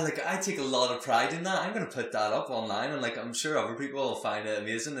 oh, like I take a lot of pride in that. I'm gonna put that up online, and like I'm sure other people will find it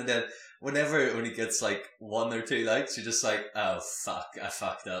amazing. And then when it gets like 1 or 2 likes, you're just like, oh fuck, I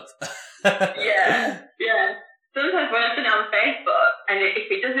fucked up. Yeah. Sometimes when I've done it on Facebook, and if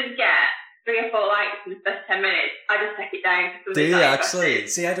it doesn't get 3 or 4 likes in the first 10 minutes, I just take it down. Do you actually?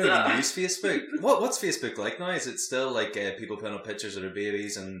 See, I don't even use Facebook. What's Facebook like now? Is it still like people putting up pictures of their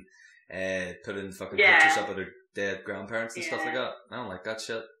babies and putting fucking pictures up of their dead grandparents and stuff like that? I don't like that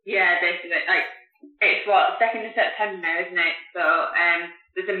shit. Yeah, basically. Like, it's 2nd of September now, isn't it? So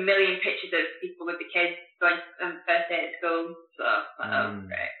there's a million pictures of people with the kids going on the first day at school. So,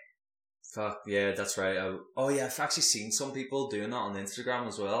 great. Fuck, yeah, that's right. Oh yeah, I've actually seen some people doing that on Instagram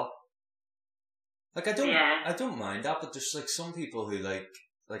as well. Like I don't mind that, but there's like some people who like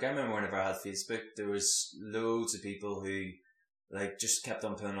I remember whenever I had Facebook, there was loads of people who like just kept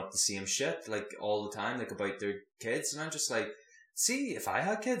on putting up the same shit like all the time, like about their kids, and I'm just like, see, if I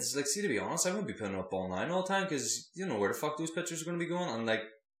had kids, like, see, to be honest, I wouldn't be putting up online all the time because you know where the fuck those pictures are going to be going. And like,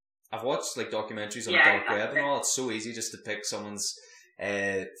 I've watched like documentaries on the dark web and all. It's so easy just to pick someone's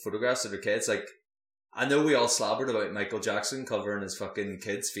photographs of their kids. Like, I know we all slobbered about Michael Jackson covering his fucking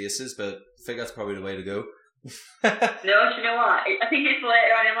kids' faces, but I think that's probably the way to go. No, do you know what? I think it's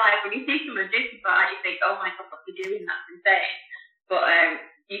later on in life when you see someone do something like that, you think, oh my god, what they're doing, that's insane. But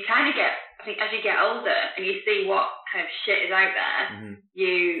you kind of get, I think, as you get older and you see what kind of shit is out there,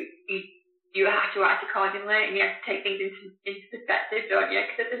 you have to act accordingly, and you have to take things into perspective, don't you?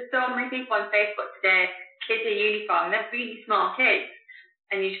 Because there's so many people on Facebook today, kids in uniform, and they're really small kids,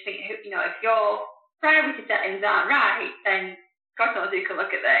 and you just think, you know, if your privacy settings aren't right, then God knows who can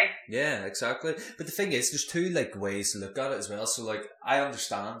look at they. Yeah, exactly. But the thing is, there's 2 like ways to look at it as well. So like, I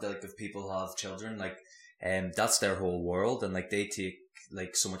understand that like if people have children, like, that's their whole world, and like they take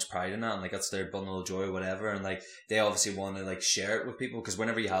like so much pride in that, and like that's their bundle of joy or whatever, and like they obviously want to like share it with people, because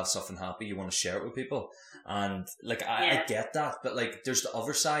whenever you have something happy, you want to share it with people. And like I get that, but like there's the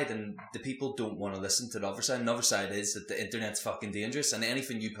other side, and the people don't want to listen to the other side. And the other side is that the internet's fucking dangerous, and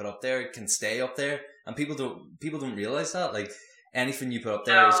anything you put up there can stay up there, and people don't realize that. Like, anything you put up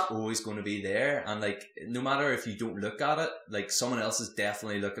there is always going to be there, and like no matter if you don't look at it, like someone else is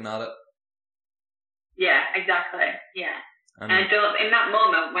definitely looking at it. Yeah, exactly. Yeah. And I don't, in that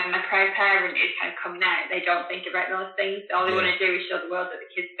moment when my proud parent is kind of coming out, they don't think about those things. All they want to do is show the world that the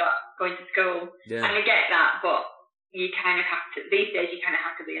kids got going to school. Yeah. And I get that, but you kind of have to, these days you kind of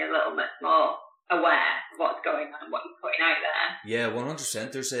have to be a little bit more aware of what's going on and what you're putting out there. Yeah, 100%.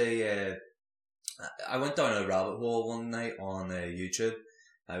 There's I went down a rabbit hole one night on YouTube.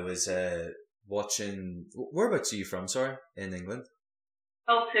 I was watching, whereabouts are you from, sorry, in England?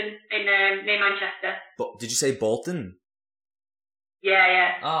 Bolton, near Manchester. But did you say Bolton?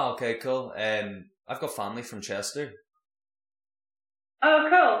 Yeah. Oh, okay, cool. I've got family from Chester. Oh,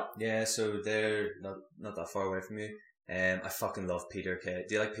 cool. Yeah, so they're not that far away from you. I fucking love Peter Kay.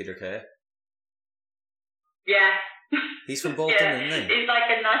 Do you like Peter Kay? Yeah. He's from Bolton, isn't he? He's like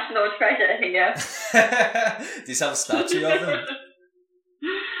a national treasure here. Do you have a statue of him?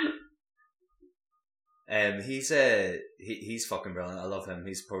 He's fucking brilliant. I love him.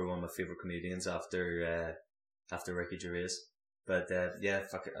 He's probably one of my favourite comedians after Ricky Gervais. But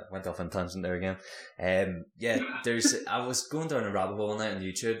fuck it, I went off on a tangent there again. I was going down a rabbit hole one night on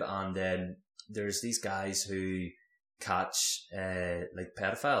YouTube, and there's these guys who catch like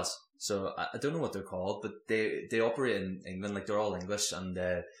pedophiles. So I don't know what they're called, but they operate in England, like they're all English, and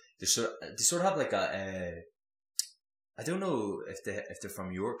they sort of have like I don't know if they're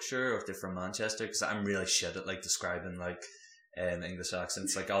from Yorkshire or if they're from Manchester, because I'm really shit at like describing like English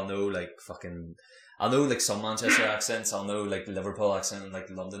accents. Like I'll know like some Manchester accents, I'll know like the Liverpool accent and like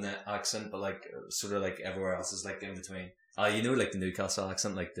the London accent, but like sort of like everywhere else is like in between. You know, like the Newcastle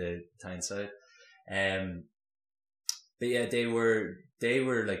accent, like the Tyneside. But yeah, they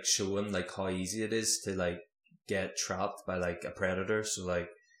were like showing like how easy it is to like get trapped by like a predator. So like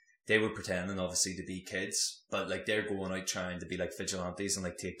they were pretending obviously to be kids, but like they're going out trying to be like vigilantes and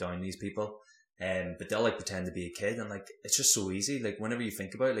like take down these people. But they'll like pretend to be a kid, and like it's just so easy. Like whenever you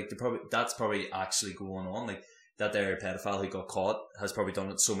think about it, like that's probably actually going on. Like that there pedophile who got caught has probably done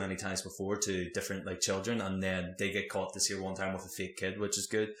it so many times before to different like children, and then they get caught this year one time with a fake kid, which is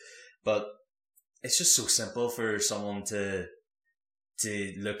good. But it's just so simple for someone to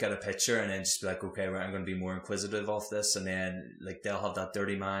look at a picture and then just be like, okay, right, I'm going to be more inquisitive of this, and then like they'll have that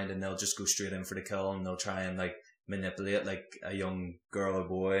dirty mind and they'll just go straight in for the kill, and they'll try and like manipulate like a young girl or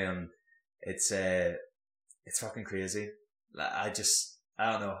boy, and it's fucking crazy. I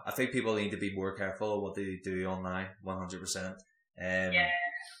don't know. I think people need to be more careful of what they do online, 100%.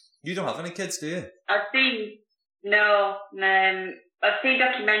 You don't have any kids, do you? I've seen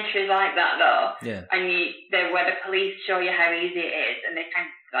documentaries like that though. Yeah. And where the police show you how easy it is, and they kind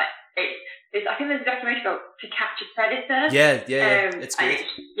of like I think there's a documentary about To Catch a Predator. Yeah. It's great.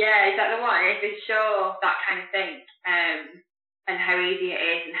 Is that the one? They show that kind of thing, and how easy it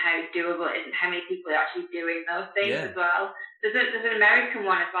is, and how doable it is, and how many people are actually doing those things as well. There's an American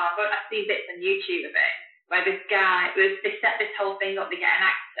one as well. I've seen bits on YouTube of it, where this guy, they set this whole thing up. They get an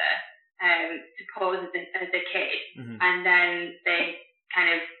actor to pose as a kid, and then they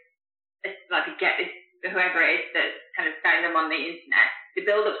kind of like to get this whoever it is that's kind of guiding them on the internet. They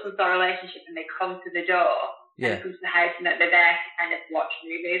build up some sort of relationship, and they come to the door and come to the house, and that they're there to kind of watch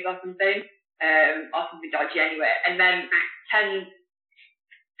movies or something dodgy anyway. And then 10,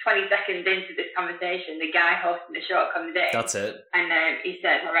 20 seconds into this conversation, the guy hosting the show comes in. That's it. And he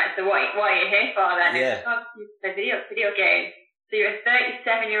says, all right, so what are you here for then? Yeah. It's a video game. So you're a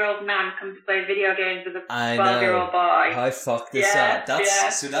 37-year-old man come to play video games with a 12-year-old boy. How fucked is that? That's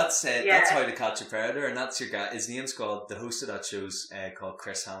it. Yeah. That's How to Catch a Predator, and that's your guy. His name's called, the host of that show's called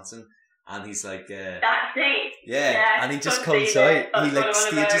Chris Hansen, and he's like, that's it. Yeah, and he just comes out. He like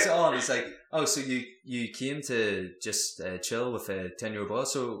stages it all. He's like, oh, so you came to just chill with a 10-year-old boy.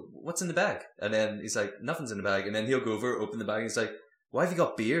 So what's in the bag? And then he's like, nothing's in the bag. And then he'll go over, open the bag, and he's like, why have you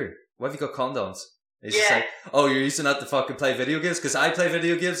got beer? Why have you got condoms? He's just like, oh, you're using that to fucking play video games? Because I play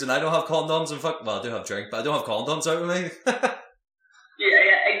video games and I don't have condoms and well, I do have drink, but I don't have condoms out with me.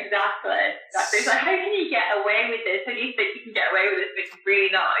 Exactly. It's like, how can you get away with this? How do you think you can get away with this? It's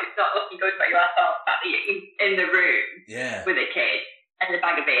really not. It's not looking good for your ass that you're in the room with a kid and a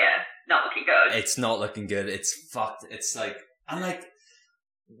bag of beer. Not looking good. It's not looking good. It's fucked. It's like, I'm like,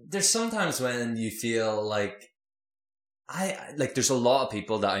 there's sometimes when you feel like, there's a lot of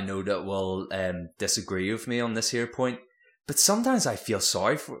people that I know that will disagree with me on this here point, but sometimes I feel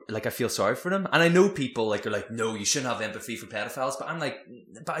sorry for them, and I know people like are like, no, you shouldn't have empathy for pedophiles, but I'm like,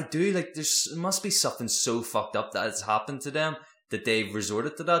 but I do. Like, there must be something so fucked up that has happened to them that they've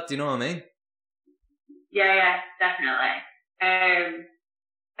resorted to that. Do you know what I mean? Yeah, definitely.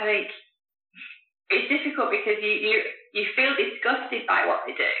 I think it's difficult because you feel disgusted by what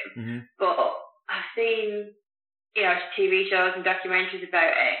they do, but I've seen TV shows and documentaries about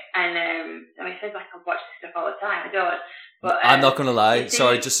it, and it says like I watch this stuff all the time. I don't, but I'm not gonna lie.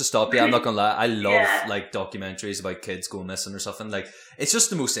 Sorry, just to stop you, I'm not gonna lie. I love like documentaries about kids going missing or something. Like, it's just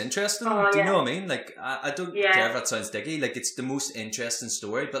the most interesting. Do you know what I mean? Like, I don't care if that sounds diggy. Like, it's the most interesting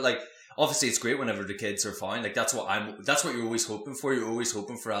story. But like, obviously, it's great whenever the kids are found. Like, that's what you're always hoping for. You're always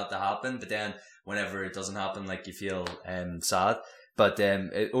hoping for that to happen. But then whenever it doesn't happen, like, you feel sad. But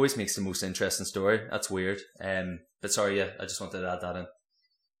it always makes the most interesting story. That's weird. But sorry, I just wanted to add that in.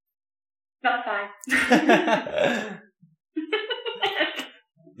 That's fine.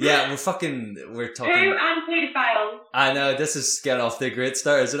 Yeah, we're talking. Who and pedophiles? I know, this is getting off to a great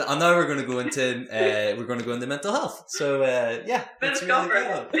start, isn't it? And now we're going to go into mental health. So yeah, let's go for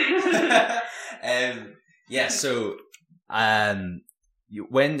it. So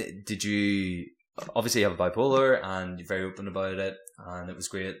when did you? Obviously, you have bipolar, and you're very open about it, and it was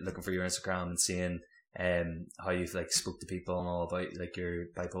great looking for your Instagram and seeing how you've like spoke to people and all about like your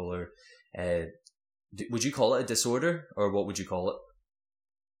bipolar. Would you call it a disorder, or what would you call it?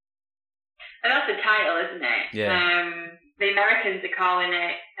 And that's the title, isn't it? Yeah. The Americans are calling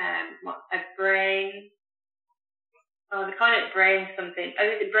it a brain. Oh, they're calling it brain something. Oh,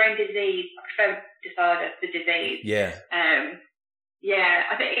 it's a brain disease. I prefer disorder to disease. Yeah.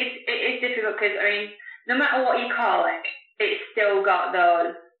 I think it's difficult because, I mean, no matter what you call it, it's still got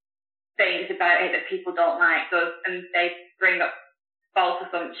those things about it that people don't like. And they bring up false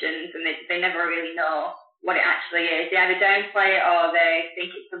assumptions, and they never really know what it actually is. They either downplay it, or they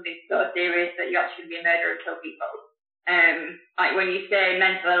think it's something so serious that you're actually going to be a murderer and kill people. Like when you say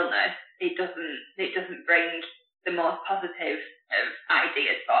mental illness, it doesn't bring the most positive of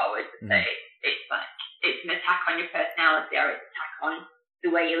ideas forward. It's like it's an attack on your personality, or it's an attack on the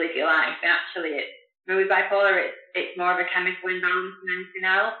way you live your life. And actually, with bipolar, it's more of a chemical imbalance than anything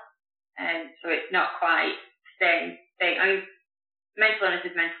else. So it's not quite the same thing. I mean, mental illness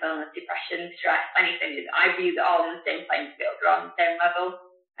is mental illness, depression, stress, anything. I view it all on the same playing field. They're on the same level.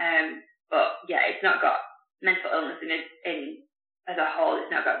 But yeah, it's not got mental illness in as a whole. It's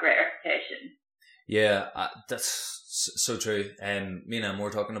not got a great reputation. Yeah, that's so true. Me and Em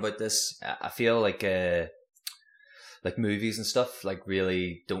were talking about this. I feel like movies and stuff like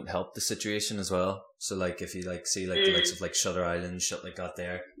really don't help the situation as well. So like if you like see like the likes of like Shutter Island, shit like that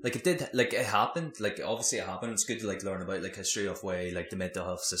there, like it did, like it happened, like obviously it happened. It's good to like learn about like history of way like the mental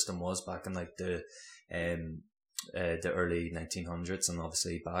health system was back in like the early 1900s and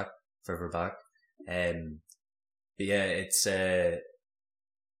obviously back further back. But yeah, it's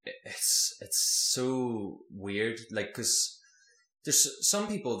so weird, like, cause there's some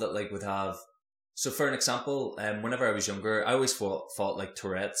people that like would have. So for an example, whenever I was younger, I always thought like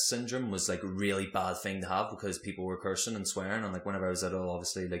Tourette's syndrome was like a really bad thing to have because people were cursing and swearing, and like whenever I was little,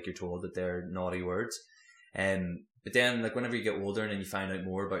 obviously like you're told that they're naughty words. But then like whenever you get older and then you find out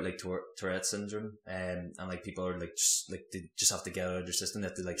more about like Tourette's syndrome, and like people are like just like they just have to get it out of their system. They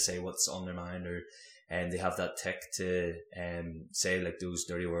have to like say what's on their mind, or they have that tick to say like those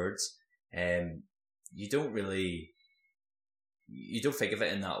dirty words. You don't really. You don't think of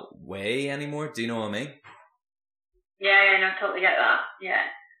it in that way anymore. Do you know what I mean? Yeah, no, I totally get that. Yeah.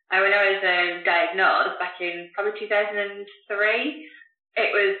 When I was diagnosed back in probably 2003,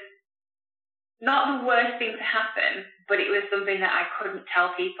 it was not the worst thing to happen, but it was something that I couldn't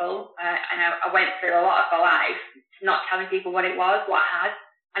tell people. And I went through a lot of my life not telling people what it was, what I had,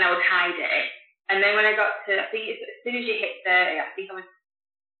 and I would hide it. And then when I got to, I think as soon as you hit 30, I think I was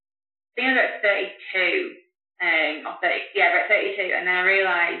at 32. Or 30, yeah, about 32, and then I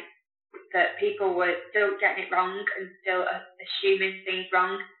realised that people were still getting it wrong and still assuming things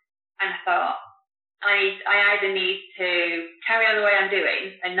wrong, and I thought, I either need to carry on the way I'm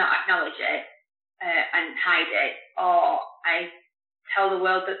doing and not acknowledge it and hide it, or I tell the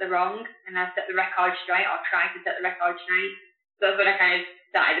world that they're wrong and I set the record straight, or try to set the record straight. So that's when I kind of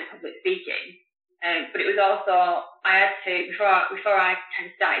started the public speaking. But it was also, I had to, before I kind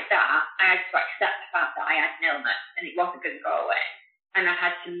of started that, I had to accept the fact that I had an illness and it wasn't going to go away. And I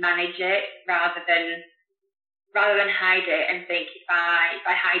had to manage it rather than hide it and think if I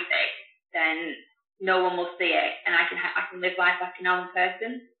hide this, then no one will see it and I can live life like a normal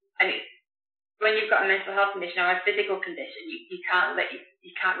person. And it's, when you've got a mental health condition or a physical condition, you can't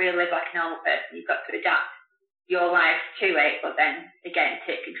really live like a normal person. You've got to adapt your life to it, but then again,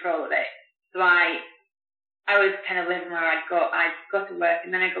 take control of it. So I was kind of living where I'd go to work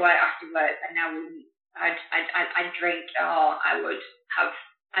and then I'd go out after work and I'd drink, or I'd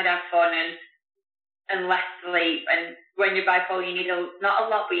have fun and less sleep. And when you're bipolar, you need not a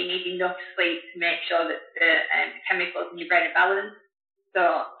lot, but you need enough sleep to make sure that the chemicals in your brain are balanced. So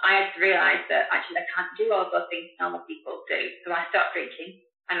I had to realise that actually I can't do all those things normal people do. So I stopped drinking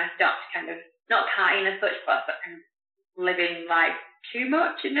and I stopped kind of, not partying as such, but I stopped kind of living life too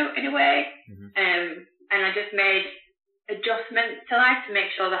much in a way. Mm-hmm. And I just made adjustments to life to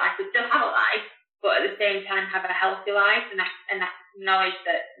make sure that I could still have a life, but at the same time have a healthy life, and I acknowledge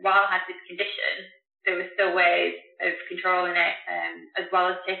that while I had this condition, there were still ways of controlling it, as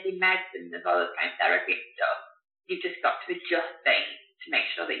well as taking medicine, as well as kind of therapy and stuff. You've just got to adjust things to make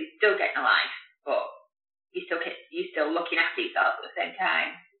sure that you're still getting a life, but you're still looking after yourself at the same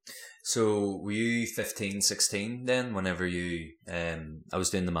time. So were you 15, 16 then whenever you, I was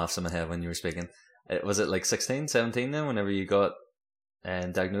doing the maths in my head when you were speaking. Was it like 16, 17 then whenever you got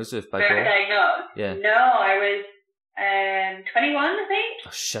diagnosed with bipolar? Diagnosed? Yeah. No, I was 21, I think.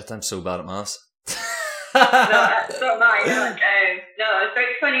 Oh shit, I'm so bad at maths. No, so am I. No, I was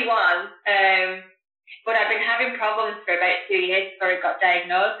about 21. But I've been having problems for about 2 years before I got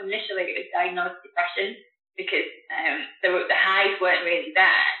diagnosed. Initially it was diagnosed depression, because the highs weren't really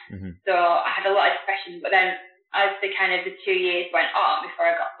there. Mm-hmm. So I had a lot of depression, but then as the 2 years went on before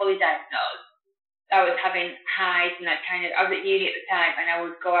I got fully diagnosed, I was having highs, and I was at uni at the time, and I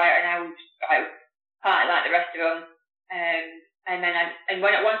would go out and I would party like the rest of them. And then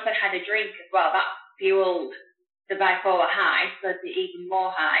once I had a drink as well, that fueled the bipolar high, so the even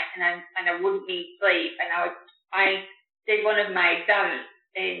more high, and I wouldn't need sleep, and I did one of my exams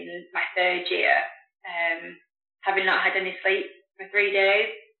in my third year, having not had any sleep for 3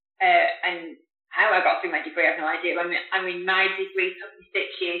 days, and how I got through my degree, I have no idea. I mean, my degree took me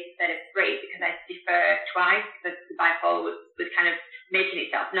 6 years instead of 3 because I had to defer twice because the bipolar was kind of making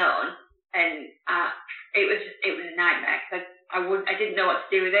itself known, and it was a nightmare because I didn't know what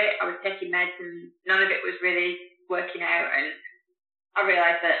to do with it. I was taking meds and none of it was really working out, and I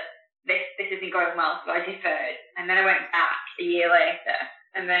realised that this isn't going well, so I deferred, and then I went back a year later,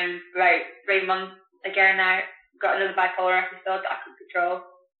 and then about 3 months again I got another bipolar episode that I couldn't control.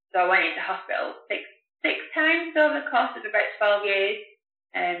 So I went into hospital six times over the course of about 12 years,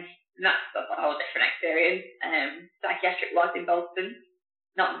 and that's a whole different experience. Psychiatric wards in Bolton.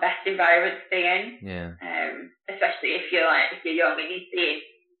 not the best environment to be in. Yeah. Especially if you're young and you're seeing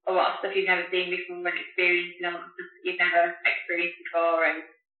a lot of stuff you've never seen before and experiencing all the stuff that you've never experienced before,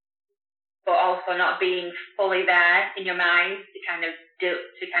 but also not being fully there in your mind to kind of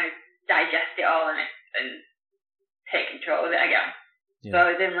digest it all and take control of it again. Yeah. So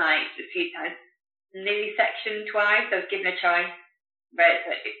I was in like a few times, nearly section twice. I was given a choice, but it's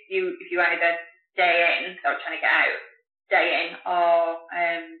like if you either stay in, so I was trying to get out, stay in, or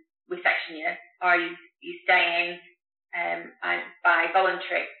we section you, or you stay in and by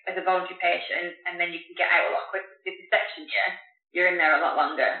voluntary as a voluntary patient, and then you can get out a lot quicker. If they section you, you're in there a lot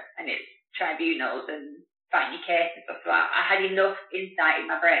longer, and it's tribunals and fighting your case and stuff like that. I had enough insight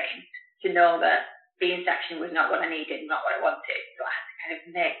in my brain to know that being sectioned was not what I needed, not what I wanted. So I had to kind of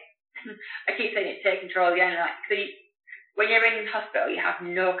I keep saying it, take control again. Like, when you're in hospital, you have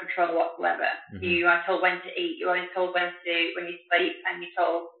no control whatsoever. Mm-hmm. You are told when to eat. You're only told when you sleep, and you're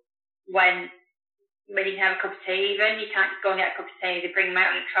told when you can have a cup of tea. Even you can't just go and get a cup of tea. They bring them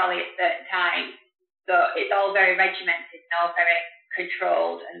out on a trolley at certain times. So it's all very regimented and all very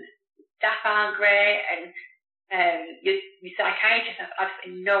controlled. And staff aren't great, and your psychiatrists have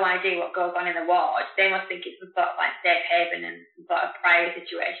absolutely no idea what goes on in the ward. They must think it's some sort of like safe haven and some sort of private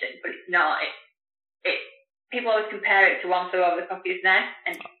situation, but it's not. It's people always compare it to One Flew Over the Cuckoo's Nest,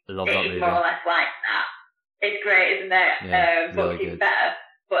 and it's more or less like that. It's great, isn't it? Yeah, but really it's better.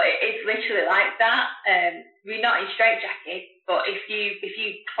 But it's literally like that. You're not in straitjackets, but if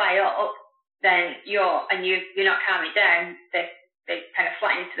you play up, then you're not calming down. They kind of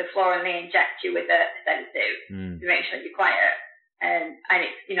flatten you to the floor and they inject you with a sedative to make sure you're quiet. And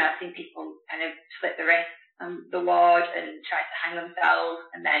it's, I've seen people kind of slit the wrist on the ward and try to hang themselves,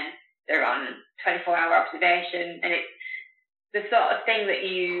 and then they're on 24-hour observation, and it's the sort of thing that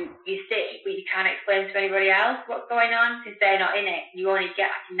you see, but you can't explain to anybody else what's going on because they're not in it. You only get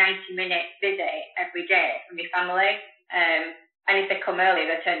like a 90-minute visit every day from your family, and if they come early,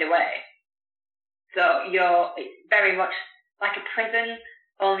 they're turned away. So it's very much like a prison,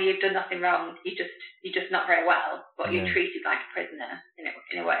 only you've done nothing wrong. You're just not very well, but you're treated like a prisoner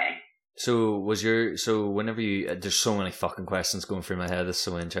in a way. So whenever there's so many fucking questions going through my head. It's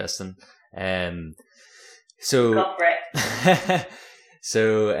so interesting. Go for it.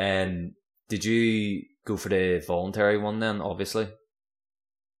 So did you go for the voluntary one then? Obviously.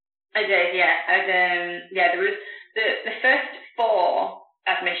 I did, yeah. There was the first 4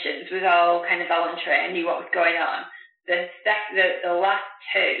 admissions was all kind of voluntary. I knew what was going on. The last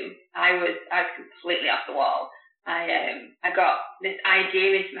 2, I was completely off the wall. I got this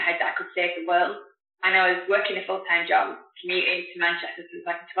idea into my head that I could save the world, and I was working a full-time job, commuting to Manchester. So it was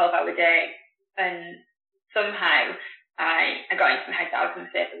like a 12-hour day, and somehow I got into my head that I was going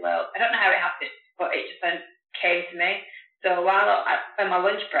to save the world. I don't know how it happened, but it just came to me. So while on my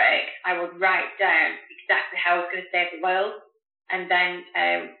lunch break, I would write down exactly how I was going to save the world, and then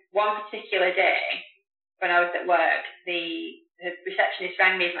one particular day when I was at work, the receptionist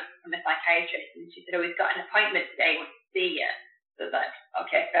rang me from a psychiatrist, and she said, "Oh, we've got an appointment today. We want to see you." So I was like,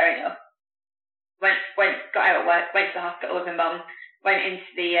 "Okay, fair enough." Got out of work, went to the hospital with my mum, went into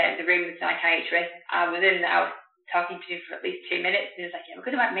the room with the psychiatrist. I was talking to him for at least 2 minutes, and he was like, "Yeah, we're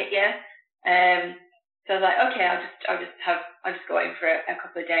going to admit you." So I was like, "Okay, I'll just go in for a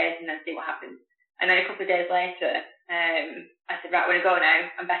couple of days and then see what happens." And then a couple of days later, I said, "Right, I want to go now.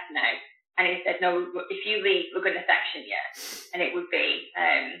 I'm better now." And he said, "No, if you leave, we're going to section you." And it would be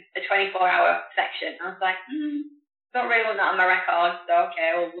a 24-hour section. I was like, don't really want that on my record, so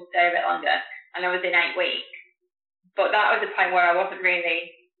okay, we'll stay a bit longer. And I was in 8 weeks. But that was the point where I wasn't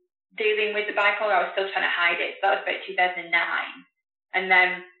really dealing with the bipolar. I was still trying to hide it. So that was about 2009. And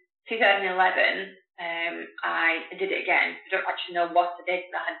then 2011, I did it again. I don't actually know what I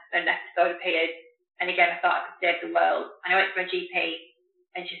did. I had an episode appeared. And again, I thought I could save the world. And I went to my GP.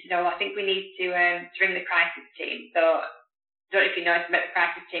 And she said, "Oh, I think we need to ring the crisis team." So I don't know if you know about the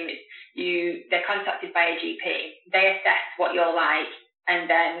crisis team. They're contacted by a GP. They assess what you're like, and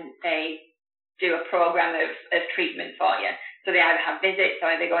then they do a program of treatment for you. So they either have visits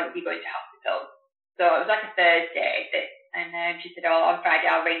or you're going to hospital. So it was like a Thursday, and she said, "Oh, on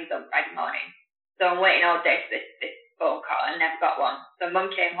Friday I'll ring them Friday morning." So I'm waiting all day for this phone call, and I never got one. So Mum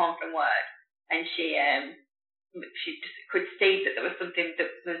came home from work, and she just could see that there was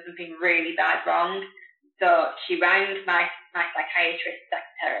something really bad wrong. So she rang my psychiatrist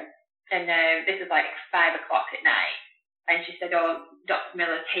secretary, and this was like 5 o'clock at night, and she said, "Oh, Dr.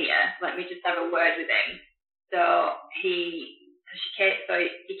 Miller's here. Let me just have a word with him." So he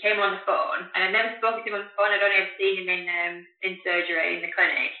came on the phone, and I'd never spoken to him on the phone. I'd only ever seen him in surgery in the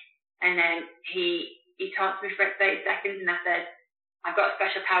clinic, and then he talked to me for 30 seconds, and I said, I've got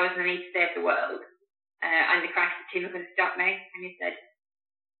special powers and I need to save the world. And the crisis team are going to stop me. And he said,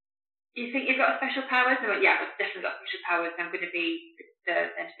 you think you've got special powers? And I went, yeah, I've definitely got special powers. I'm going to be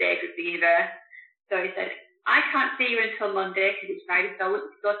the stage of the universe. So he said, I can't see you until Monday because it's Friday, so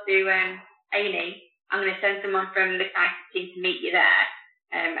let's go to A&E. I'm going to send someone from the crisis team to meet you there,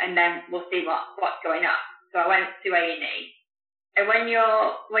 and then we'll see what's going on. So I went to A&E. And when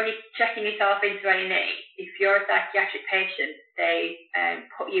you're checking yourself into A&E, if you're a psychiatric patient, they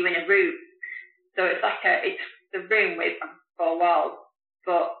put you in a room. So it's like it's a room with 4 walls,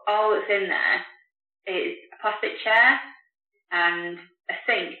 but all that's in there is a plastic chair and a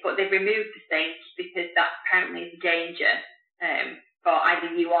sink, but they've removed the sink because that apparently is a danger for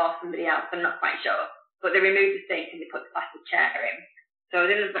either you or somebody else. I'm not quite sure, but they removed the sink and they put the plastic chair in. So I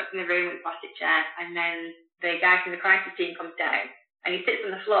was in the room with the plastic chair, and then the guy from the crisis team comes down and he sits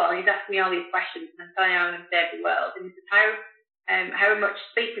on the floor and he's asking me all these questions, and I'm telling him I'm going to save the world. And he says, how much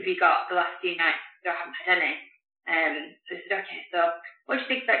sleep have you got the last few nights? So I haven't had any. So he said, okay, so what do you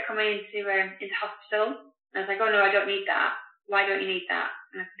think about coming into hospital? And I was like, oh no, I don't need that. Why don't you need that?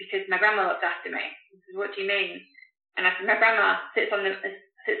 And I said, because my grandma looked after me. He said, what do you mean? And I said, my grandma sits on my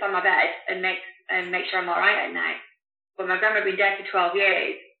bed and makes sure I'm all right at night. But my grandma had been dead for 12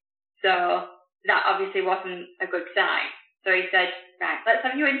 years, so that obviously wasn't a good sign. So he said, right, let's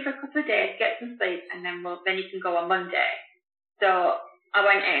have you in for a couple of days, get some sleep, and then you can go on Monday. So I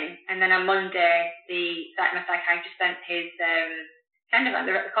went in, and then on Monday, my psychiatrist sent his kind of like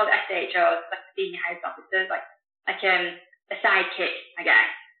they're called SHOs, like senior house officers, like a sidekick, I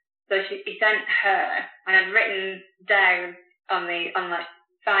guess. So he sent her, and I'd written down on like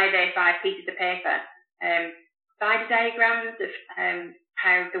 5A5 pieces of paper, spider diagrams of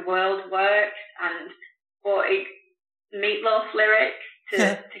how the world works and what Meatloaf lyrics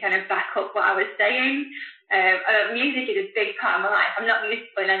to kind of back up what I was saying. Music is a big part of my life. I'm not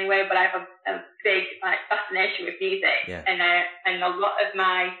musical in any way, but I have a big fascination with music, and a lot of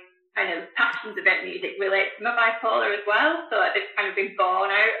my kind of passions about music relate to my bipolar as well. So they've kind of been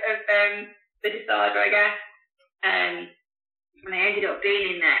born out of the disorder, I guess. And I ended up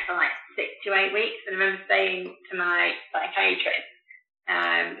being in there for like 6 to 8 weeks. And I remember saying to my psychiatrist,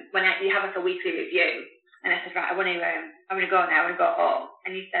 when you have like a weekly review, and I said, right, I want to go now. I want to go home.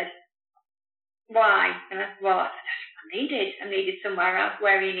 And he said, why? And I said, well, I'm needed somewhere else.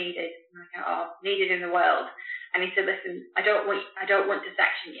 Where are you needed? And I said, oh, needed in the world. And he said, listen, I don't want to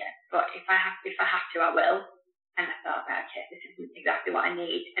section you, but if I have to, I will. And I thought, okay, this isn't exactly what I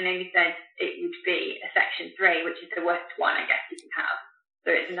need. And then he said it would be a section 3, which is the worst one, I guess you can have.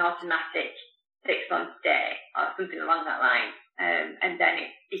 So it's an automatic 6-month stay or something along that line. And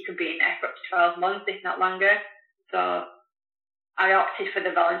then you could be in there for up to 12 months, if not longer. So I opted for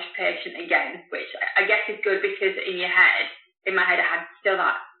the voluntary patient again, which I guess is good because in my head, I had still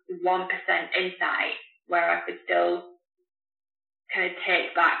that 1% insight where I could still kind of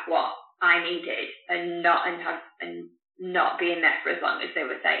take back what I needed and not be in there for as long as they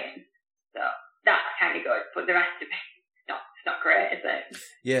were saying. So that's kind of good, but the rest of it, it's not great, is it?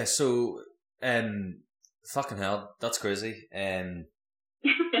 Yeah. So, fucking hell, that's crazy.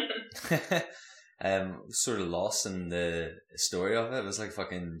 Sort of lost in the story of it. It was like a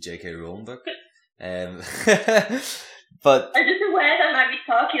fucking J.K. Rowling book. But I'm just aware that I might be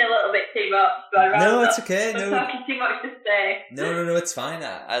talking a little bit too much. But no, it's okay. I'm talking too much to say. No, it's fine.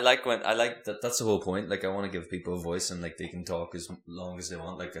 I like that. That's the whole point. Like, I want to give people a voice, and like they can talk as long as they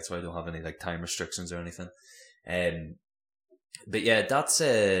want. Like, that's why I don't have any like time restrictions or anything. But yeah,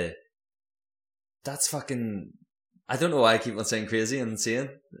 that's fucking. I don't know why I keep on saying crazy and insane.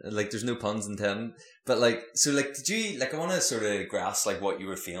 Like, there's no puns intended. But like, so like, did you like? I want to sort of grasp like what you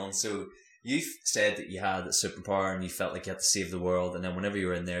were feeling. So you said that you had a superpower and you felt like you had to save the world, and then whenever you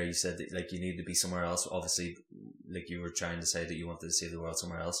were in there, you said that like you needed to be somewhere else. Obviously, like you were trying to say that you wanted to save the world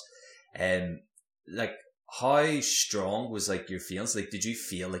somewhere else. Like, how strong was like your feelings? Like, did you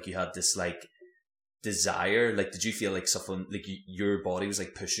feel like you had this like desire? Like, did you feel like something like your body was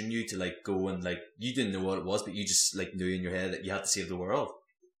like pushing you to like go and like you didn't know what it was, but you just like knew in your head that you had to save the world?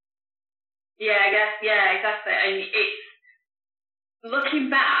 Yeah, I guess. Yeah, exactly. And it's looking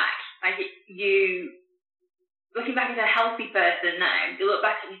back. Looking back as a healthy person now, you look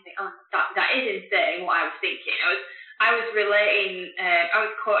back and you think, oh, that is insane what I was thinking. I was relating, I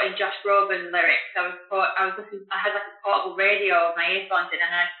was quoting Josh Groban lyrics. I had like a portable radio with my earphones in,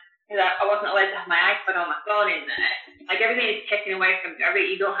 and I wasn't allowed to have my iPod or my phone in there. Like, everything is taken away from you.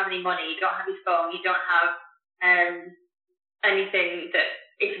 You don't have any money, you don't have your phone, you don't have anything that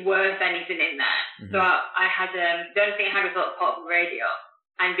is worth anything in there. Mm-hmm. So I had, the only thing I had was a little portable radio.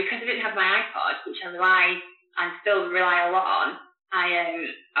 And because I didn't have my iPod, which I still rely a lot on,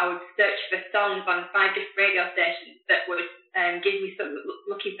 I would search for songs on 5 different radio stations that would give me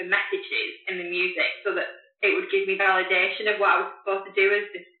looking for messages in the music, so that it would give me validation of what I was supposed to do as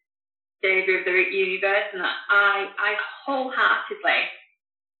this savior of the universe, and that I wholeheartedly,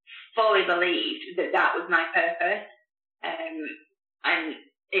 fully believed that was my purpose. And I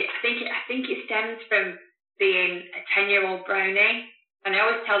think it stems from being a 10-year-old brownie. And I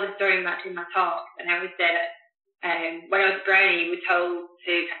always tell the story in my talks, and I always say that when I was a brownie, we were told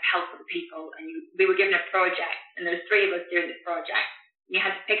to help other people, and we were given a project, and there were 3 of us doing this project. You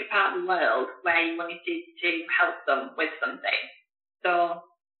had to pick a part of the world where you wanted to help them with something. So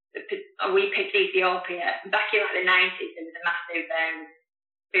we picked Ethiopia. Back in the 90s, there was a massive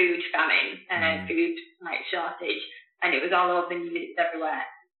food famine, food shortage, and it was all over the news everywhere.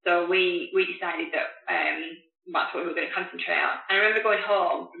 So we decided that that's what we were going to concentrate on. And I remember going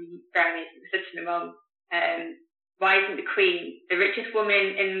home from brownies and said to my mum, why isn't the Queen, the richest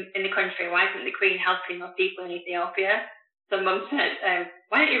woman in the country, why isn't the Queen helping those people in Ethiopia? So Mum said,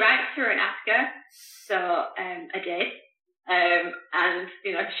 why don't you write to her and ask her? So I did. And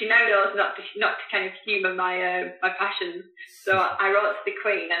she now knows not to kind of humour my passions. So I wrote to the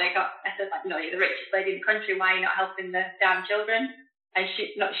Queen, and I said, you're the richest lady in the country, why are you not helping the damn children? And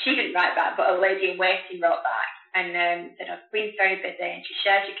she didn't write back, but a lady in waiting wrote back and said, the Queen's very busy, and she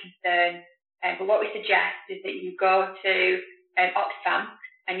shared your concern. But what we suggest is that you go to Oxfam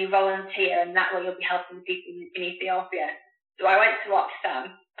and you volunteer, and that way you'll be helping the people in Ethiopia. So I went to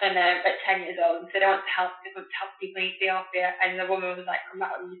Oxfam and at 10 years old and said, I want to help people in Ethiopia. And the woman was like, come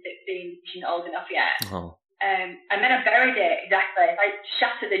back when you're 16, she's not old enough yet. Oh. And then I buried it, exactly. I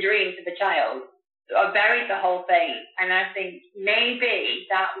shattered the dreams of a child. So I buried the whole thing. And I think maybe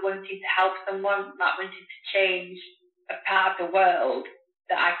that wanting to help someone, that wanting to change a part of the world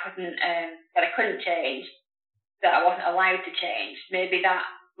that I couldn't change, that I wasn't allowed to change. Maybe that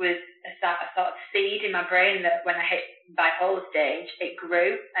was a sort of seed in my brain that when I hit bipolar stage, it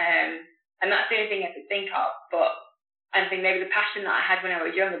grew. And that's the only thing I could think of. But I think maybe the passion that I had when I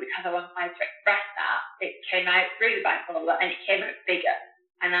was younger, because I wasn't allowed to express that, it came out through the bipolar, and it came out bigger.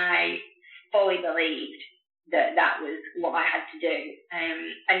 And I fully believed that was what I had to do.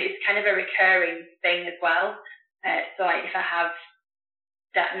 And it's kind of a recurring thing as well. So if I have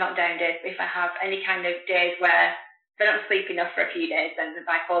not down days, but if I have any kind of days where if I don't sleep enough for a few days, then the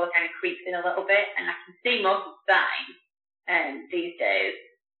bipolar kind of creeps in a little bit, and I can see most of the signs these days.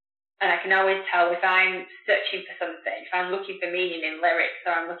 And I can always tell if I'm searching for something, if I'm looking for meaning in lyrics,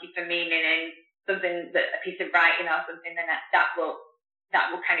 or I'm looking for meaning in something, that a piece of writing or something, then that will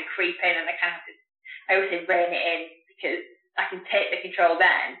kind of creep in, and I kind of have to, I always say rein it in, because I can take the control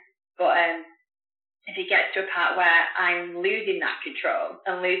then, but if it gets to a part where I'm losing that control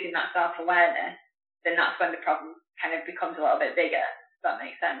and losing that self-awareness, then that's when the problem kind of becomes a little bit bigger. If that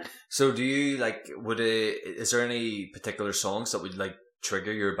makes sense. So do you is there any particular songs that would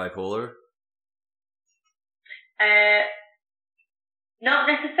trigger your bipolar? Not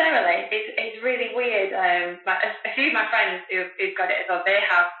necessarily. It's really weird. A few of my friends who've got it as well,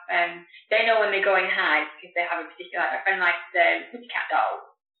 they know when they're going high, because they have a particular, a friend likes Pussycat Dolls.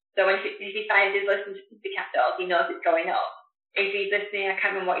 So if he finds he's listening to Pussycat Dolls, he knows it's going up. If he's listening, I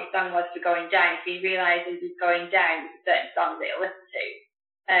can't remember what his song was for going down, if he realises he's going down, there's certain songs that he'll listen to.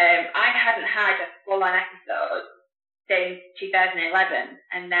 I hadn't had a full-on episode since 2011,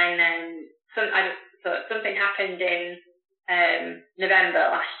 and then something happened in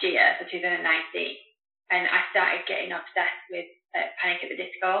November last year, so 2019, and I started getting obsessed with Panic at the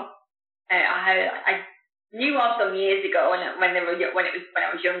Disco. I knew of them years ago when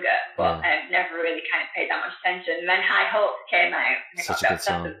I was younger, but never really kind of paid that much attention. And then High Hopes came out, and I got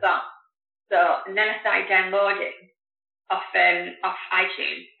obsessed with that. So, and then I started downloading off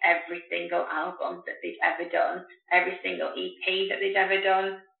iTunes every single album that they'd ever done, every single EP that they'd ever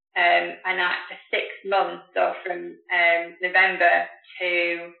done. And after 6 months, so from November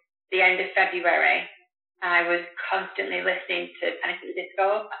to the end of February, I was constantly listening to Panic at the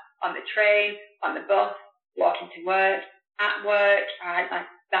Disco on the train, on the bus, walking to work, at work.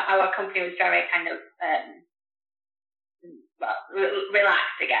 Our company was very kind of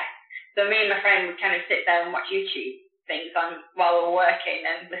relaxed, I guess. So me and my friend would kind of sit there and watch YouTube things on while we were working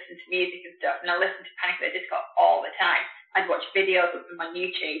and listen to music and stuff. And I listened to Panic at the Disco all the time. I'd watch videos of them on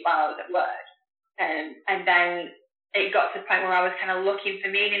YouTube while I was at work. And then it got to the point where I was kind of looking for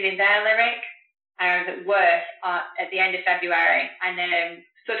meaning in their lyrics. And I was at work at the end of February, and then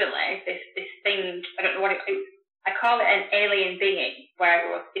suddenly this thing, I don't know what it is, I call it an alien being,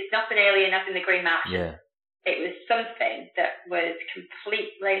 where it's not an alien as in the Green Martian. Yeah. It was something that was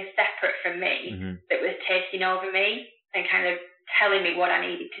completely separate from me, that was taking over me and kind of telling me what I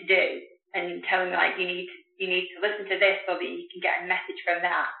needed to do and telling me like you need to listen to this so that you can get a message from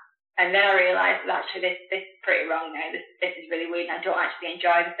that. And then I realised that actually this is pretty wrong now. This is really weird and I don't actually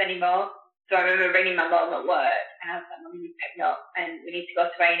enjoy this anymore. So I remember ringing my mum at work and I was like, Mum, you pick me up and we need to go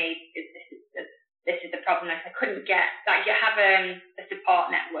to A&E because this is the problem. I couldn't get, like you have a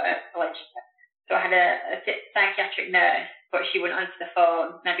support network, so I had a psychiatric nurse, but she wouldn't answer the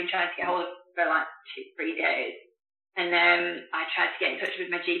phone and I've been trying to get hold of her for like 2-3 days. And I tried to get in touch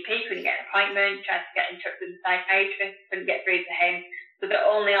with my GP, couldn't get an appointment, tried to get in touch with the psychiatrist, couldn't get through to him. So the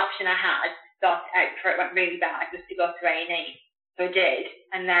only option I had to start it out before it went really bad was to go to A&E. So I did.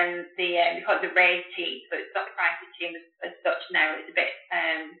 And then we call it the RAISE team, so it's not the crisis team as such now, it's a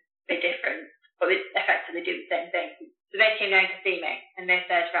bit different, but they effectively do the same thing. So they came down to see me and they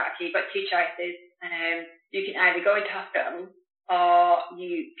said, right, okay, you've got 2 choices. You can either go into hospital or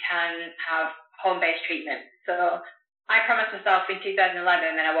you can have home-based treatment. So I promised myself in 2011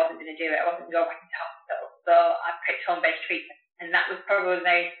 that I wasn't going to do it. I wasn't going to go back into hospital. So I picked home-based treatment. And that was probably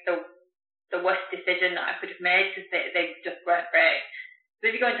the worst decision that I could have made because they just weren't great.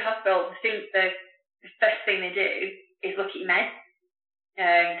 So if you go into hospital, the first thing they do is look at your meds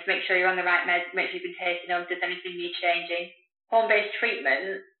to make sure you're on the right meds, to make sure you've been taking them, does anything need changing. Home-based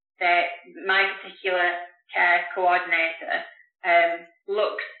treatment, my particular care coordinator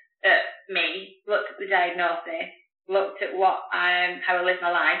looked at me, looked at the diagnosis, looked at how I live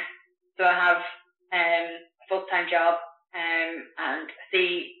my life. So I have a full-time job and I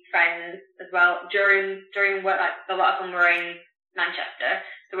see friends as well during work. Like a lot of them were in Manchester,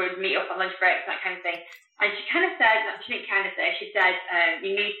 so we'd meet up on lunch breaks, that kind of thing. And she kind of said, she said,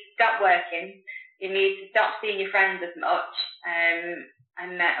 you need to stop working, you need to stop seeing your friends as much.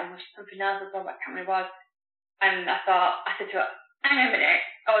 And there was something else as well, but I can't remember what it was. And I said to her, hang on a minute.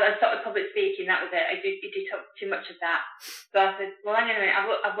 Oh, I stopped with public speaking, that was it. You do talk too much of that. So I said, well, hang on a minute,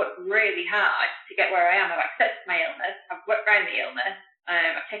 I've worked really hard to get where I am. I've accepted my illness, I've worked around the illness,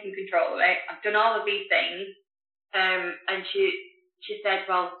 I've taken control of it, I've done all of these things. And she said,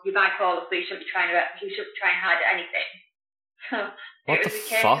 well, you're bipolar, so you shouldn't be trying hard at anything. So what it was the a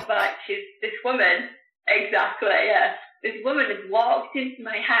case fuck? of like, this woman, exactly, yeah. This woman has walked into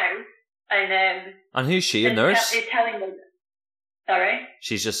my house and who's she, a nurse? Is telling me, sorry?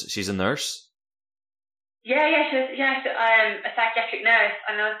 She's a nurse? Yeah, she's a psychiatric nurse.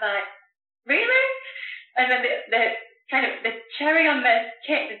 And I was like, really? And then the cherry on the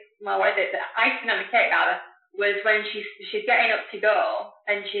cake, the icing on the cake rather, was when she's getting up to go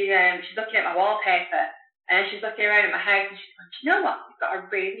and she's looking at my wallpaper and she's looking around at my house and she's going, do you know what? You've got a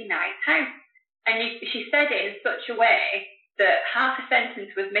really nice house. And she said it in such a way that half a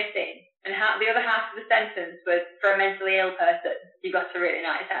sentence was missing and the other half of the sentence was for a mentally ill person, you got a really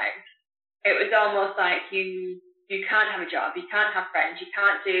nice house. It was almost like you can't have a job, you can't have friends, you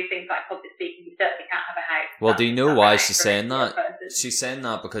can't do things like public speaking, you certainly can't have a house. Well, do you know why she's saying that? She's saying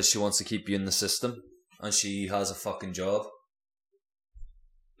that because she wants to keep you in the system and she has a fucking job.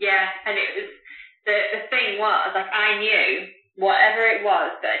 Yeah, and it was, the thing was, like, I knew whatever it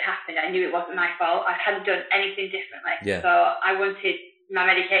was that had happened, I knew it wasn't my fault. I hadn't done anything differently. Yeah. So I wanted my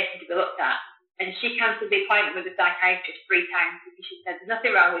medication to be looked at. And she cancelled the appointment with the psychiatrist 3 times because she said, there's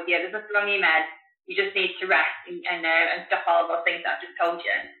nothing wrong with you, there's nothing wrong with your meds, you just need to rest and stop all of those things that I've just told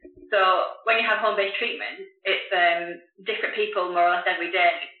you. So when you have home-based treatment, it's different people more or less every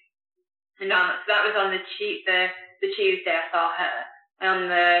day. And so that was on the Tuesday I saw her. And on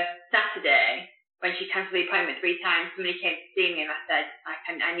the Saturday, when she cancelled the appointment 3 times, somebody came to see me and I said,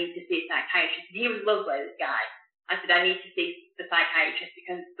 I need to see a psychiatrist. And he was lovely, this guy. I said, I need to see the psychiatrist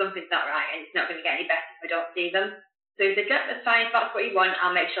because something's not right and it's not going to get any better if I don't see them. So he said, yeah, that's fine, if that's what you want,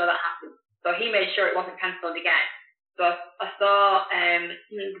 I'll make sure that happens. So he made sure it wasn't cancelled again. So I saw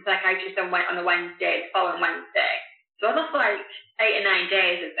the psychiatrist on the Wednesday, the following Wednesday. So I lost like 8 or 9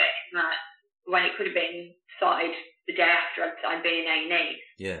 days of this, when it could have been sorted the day after I'd been in A&E.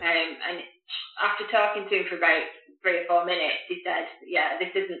 Yeah. And after talking to him for about 3 or 4 minutes, he said, yeah,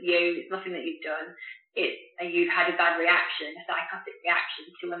 this isn't you, it's nothing that you've done. You've had a bad reaction, a psychotic reaction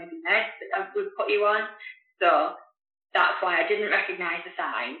to one of the meds that I would put you on. So that's why I didn't recognise the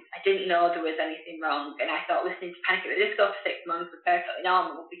signs. I didn't know there was anything wrong. And I thought listening to Panic at the Disco for 6 months was perfectly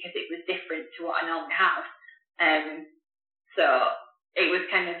normal because it was different to what I normally have. So it was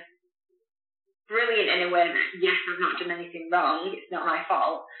kind of brilliant in a way that, yes, I've not done anything wrong. It's not my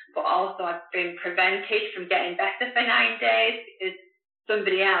fault. But also I've been prevented from getting better for 9 days because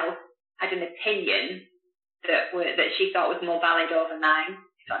somebody else had an opinion that she thought was more valid over mine.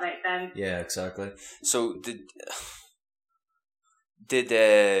 Does that make sense? Yeah, exactly. So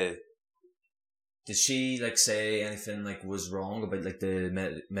Did she like say anything like was wrong about like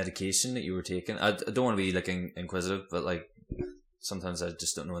the medication that you were taking? I don't want to be like inquisitive, but like sometimes I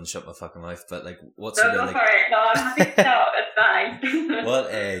just don't know when to shut my fucking mouth. But like, what's No, go for it. No, I'm happy to talk. That's fine. What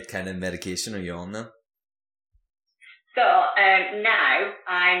kind of medication are you on then? So now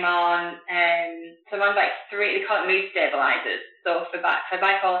I'm on so I'm on like 3. They call it mood stabilizers. So for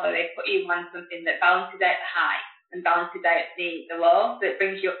bipolar, they put you on something that balances out the high and balances out the low, so it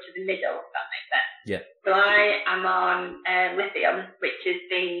brings you up to the middle, if that makes sense. Yeah. So I am on lithium, which is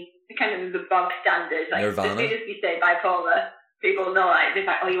the kind of the bog standard. Like, Nirvana. As soon as you say bipolar, people know, like, they're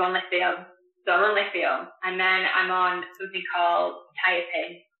like, oh, you're on lithium. So I'm on lithium. And then I'm on something called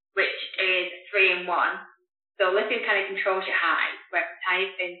thiopin, which is 3 in 1. So lithium kind of controls your highs, where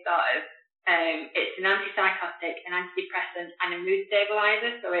thiopin sort of, it's an antipsychotic, an antidepressant, and a mood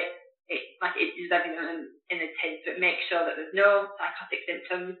stabilizer. So it does everything in the tin, so it makes sure that there's no psychotic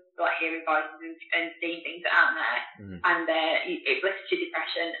symptoms, like hearing voices and seeing things that aren't there. Mm-hmm. And it lifts your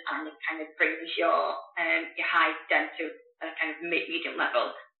depression, and it kind of brings your highs down to a kind of medium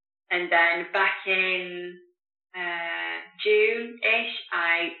level. And then back in June-ish,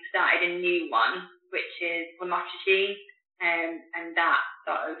 I started a new one, which is lamotrigine, and that's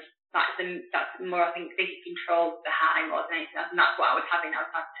more, I think it controls the high more than anything else, and that's what I was having. I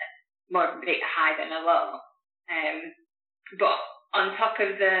was having more of a big high than a low. But on top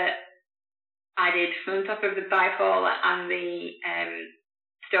of the bipolar and the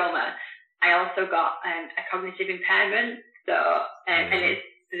stoma, I also got a cognitive impairment. So and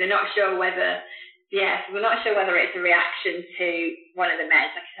they're not sure whether it's a reaction to one of the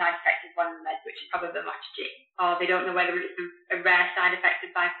meds, like a side effect of one of the meds, which is probably the lamotrigine, or they don't know whether it's a rare side effect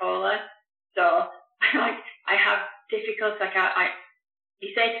of bipolar. So I have difficulty. You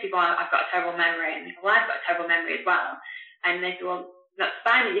say to people, I've got a terrible memory, and they go, well, I've got a terrible memory as well. And they say, well, that's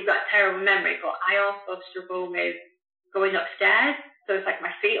fine that you've got a terrible memory, but I also struggle with going upstairs. So it's like my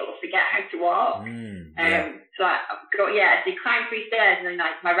feet will forget how to walk. So so you climb 3 stairs, and then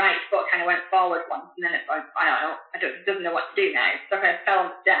like my right foot kind of went forward once, and then it's like, it doesn't know what to do now. So I kind of fell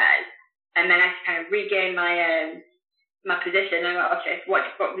on the stairs, and then I had to kind of regain my position. And I went, okay, so what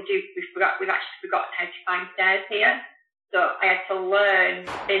we do? We've actually forgotten how to climb stairs here. So I had to learn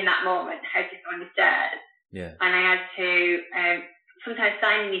in that moment how to climb the stairs. Yeah. And I had to sometimes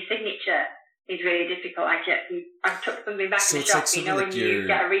signing your signature is really difficult. I took something back in the shop, like when you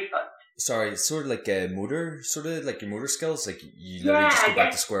get a refund. Sorry, sort of like a motor, like your motor skills, like you literally just go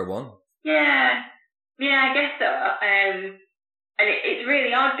back to square one. Yeah, I guess so. And it's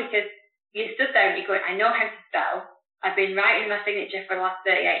really odd because you stood there and you're going, I know how to spell. I've been writing my signature for the last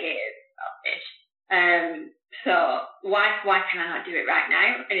 38 years, ish. So why can I not do it right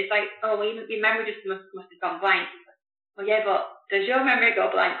now? And it's like, oh, well, your memory just must have gone blank. Well, yeah, but does your memory go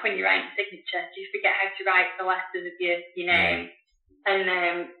blank when you write your signature? Do you forget how to write the letters of your name?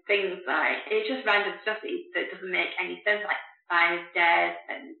 And things like, it's just random stuff that doesn't make any sense, like climbing stairs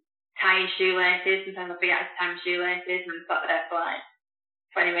and tying shoelaces. Sometimes I forget how to tie my shoelaces, and I'm sat there for like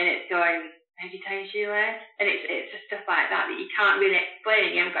 20 minutes going, how do you tie your shoelace? And it's just stuff like that you can't really explain,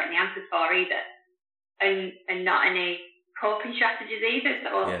 and you haven't got any answers for either. And not any coping strategies either.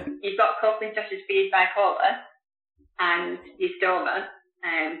 So you've got coping strategies for your bipolar and your stoma,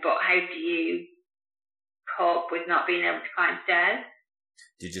 but how do you cope with not being able to climb stairs?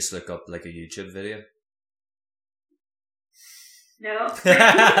 Do you just look up like a YouTube video? No. Just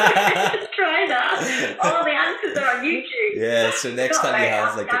try that. All the answers are on YouTube. Yeah, so next time you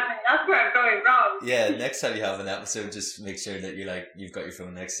have like that's where I'm going wrong. Yeah, next time you have an episode, just make sure that you've got your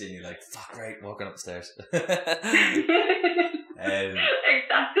phone next to you and you're like, fuck right, walking upstairs. Exactly,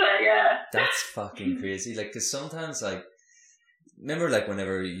 yeah. That's fucking crazy. Like, cause sometimes like, remember like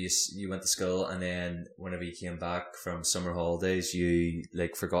whenever you went to school and then whenever you came back from summer holidays, you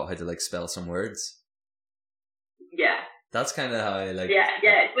like forgot how to like spell some words? Yeah. That's kind of how I like... Yeah,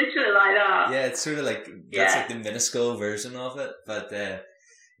 it's literally like that. Yeah, it's sort of like... That's like the minuscule version of it. But,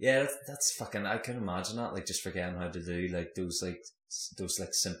 that's fucking... I can imagine that, like, just forgetting how to do, like, those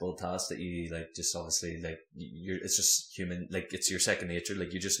simple tasks that you, like, just obviously, like, it's just human... Like, it's your second nature.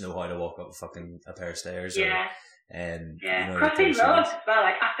 Like, you just know how to walk up a pair of stairs. Yeah. You know, crossing roads as well.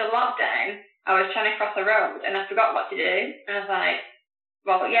 Like, after lockdown, I was trying to cross a road and I forgot what to do. And I was like...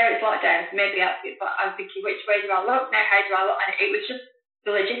 Well, yeah, it's lockdown, so maybe that's it, but I was thinking, which way do I look? Now, how do I look? And it was just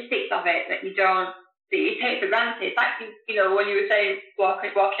the logistics of it that you take for granted. It's like, you know, when you were saying walking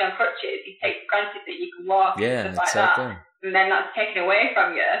on crutches, you take for granted that you can walk and stuff like that. And then that's taken away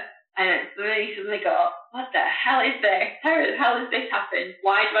from you. And then you suddenly go, what the hell is this? How the hell has this happened?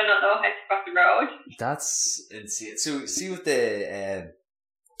 Why do I not know how to cross the road? That's insane. So, see with the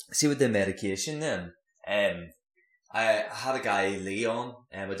see with the medication then, I had a guy, Lee, on,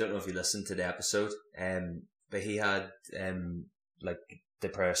 I don't know if you listened to the episode, but he had, like,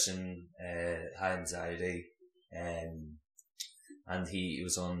 depression, high anxiety, and he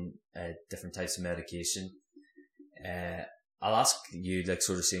was on, different types of medication. I'll ask you, like,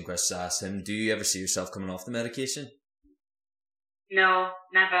 sort of same questions I asked him. Do you ever see yourself coming off the medication? No,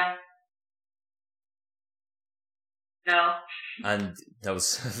 never. No. And that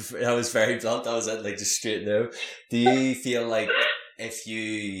was very blunt. That was it, like, just straight no. Do you feel like if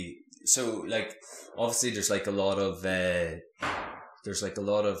you, so, like, obviously there's like a lot of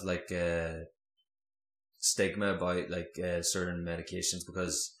stigma about like certain medications,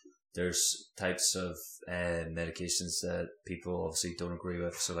 because there's types of medications that people obviously don't agree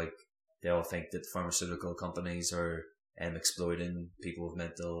with. So like they all think that pharmaceutical companies are exploiting people with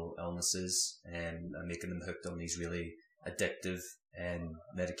mental illnesses and making them hooked on these really addictive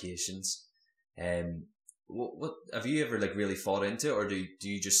medications. What have you ever like really thought into it, or do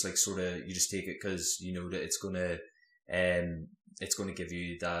you just like sort of you just take it because you know that it's gonna give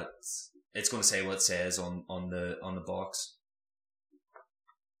you that, it's gonna say what it says on the box?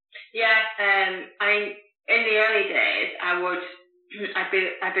 Yeah, I mean, in the early days, I'd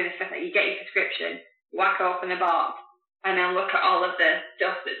be the stuff that you get your prescription, whack open the box, and then look at all of the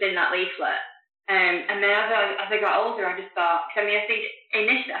stuff that's in that leaflet. And then as I got older, I just thought, I mean, I think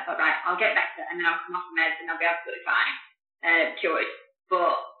initially I thought, right, I'll get better and then I'll come off the meds and I'll be absolutely fine, cured.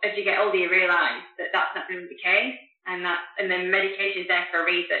 But as you get older, you realise that that's not going to be the case, and then medication is there for a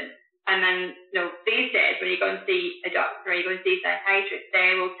reason. And then, you know, these days when you go and see a doctor or you go and see a psychiatrist,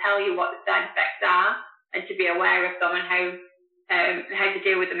 they will tell you what the side effects are and to be aware of them and how to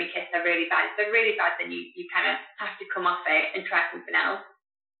deal with them in case they're really bad. If they're really bad, then you kind of have to come off it and try something else.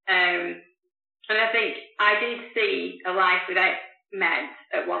 And I think I did see a life without meds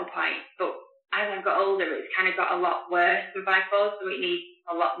at one point, but as I've got older, it's kind of got a lot worse with bipolar, so it needs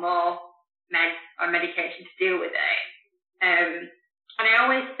a lot more meds or medication to deal with it. And I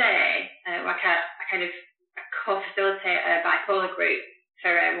always say, I co-facilitate a bipolar group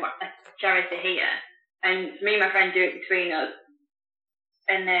for a charity here, and me and my friend do it between us.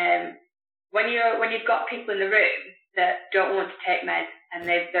 And when you've got people in the room that don't want to take meds, and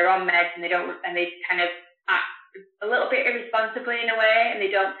they're on meds and they kind of act a little bit irresponsibly in a way, and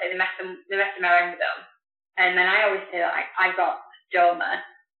they don't say they mess them around with them. And then I always say that I've got stoma.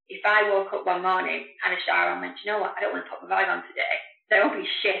 If I woke up one morning, had a shower, and went, you know what, I don't want to put my bag on today, there would be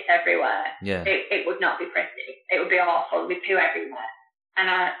shit everywhere. Yeah. It would not be pretty. It would be awful. There'd be poo everywhere. And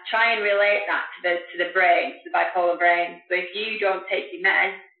I try and relate that to the brain, to the bipolar brain. So if you don't take your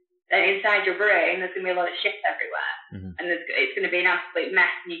meds, then inside your brain there's going to be a lot of shit everywhere. Mm-hmm. And it's going to be an absolute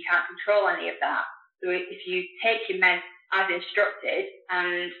mess, and you can't control any of that. So if you take your meds as instructed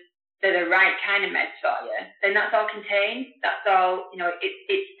and they're the right kind of meds for you, then that's all contained. That's all, you know,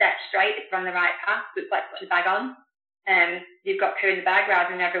 it's set straight. It's on the right path. So it's like putting a bag on. You've got poo in the bag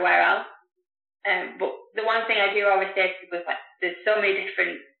rather than everywhere else. But the one thing I do always say to people is, like, there's so many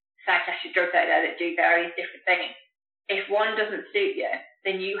different psychiatric drugs out there that do various different things. If one doesn't suit you,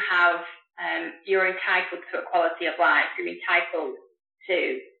 then you're entitled to a quality of life. You're entitled to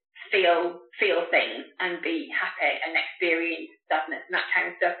feel things and be happy and experience sadness and that kind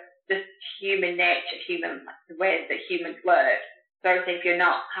of stuff. Just human nature, the way that humans work. So if you're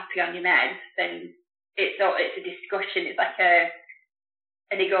not happy on your meds, then it's a discussion. It's like a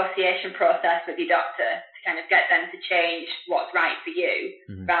negotiation process with your doctor to kind of get them to change what's right for you,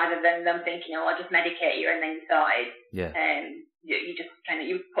 mm-hmm. rather than them thinking, oh, I'll just medicate you and then you're sorted. Yeah. You just kind of,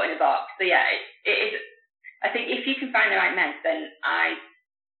 you put in a box. So yeah, it is. I think if you can find the right meds, then I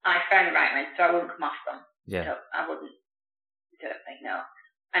found the right meds, so I wouldn't come off them. Yeah. So I wouldn't. I don't think, no.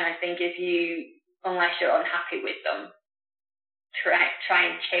 And I think unless you're unhappy with them, try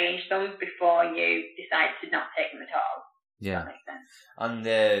and change them before you decide to not take them at all. Yeah. That makes sense. And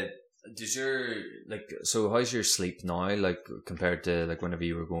so how's your sleep now, like, compared to like whenever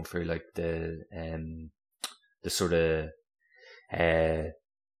you were going through like the sort of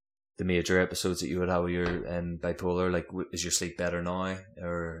the major episodes that you would have with your bipolar? Like, is your sleep better now,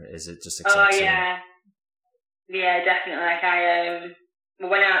 or is it just exhausting? Oh yeah, definitely. Like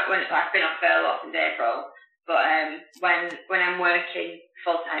when I've been off furlough since April, but when I'm working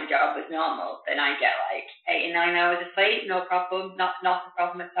full-time job as normal, then I get like 8 or 9 hours of sleep, no problem, not a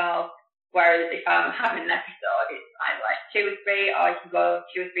problem at all. Whereas if I'm having an episode, it's either like 2 or 3, or I can go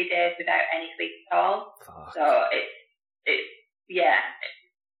 2 or 3 days without any sleep at all. Fuck. So it's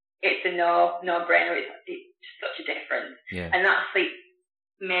a no-brainer. It's just such a difference. Yeah. And that sleep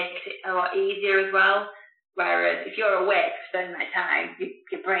makes it a lot easier as well. Whereas if you're awake for a certain amount of time,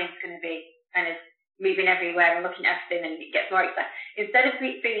 your brain's going to be kind of moving everywhere and looking at everything, and it gets more exciting. Instead of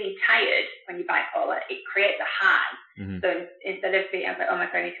feeling tired when you're bipolar, it creates a high. Mm-hmm. So instead of being like, oh my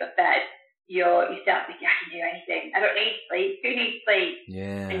God, I need to go to bed, you start thinking, I can do anything. I don't need sleep. Who needs sleep?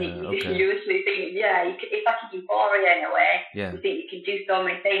 Yeah. And you literally think, it's like a euphoria in a way. Yeah. You think you can do so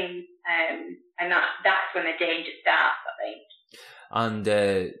many things, and that's when the danger starts, I think. And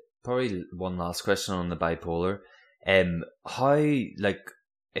probably one last question on the bipolar. How, like,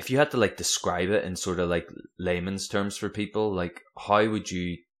 if you had to like describe it in sort of like layman's terms for people, like how would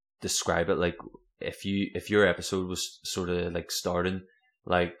you describe it? Like if your episode was sort of like starting,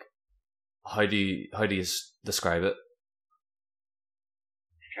 like how do you describe it?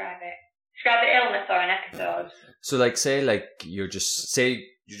 Describe the illness or an episode. So like say you're just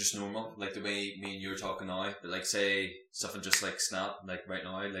normal, like the way me and you are talking now, but like say something just like snap, like right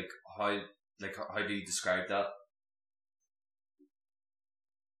now, like how do you describe that?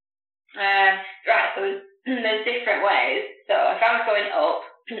 Right, so there's different ways. So if I was going up,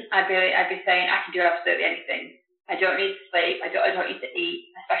 I'd be saying I can do absolutely anything. I don't need to sleep. I don't need to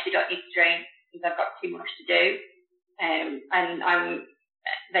eat. Especially don't need to drink because I've got too much to do.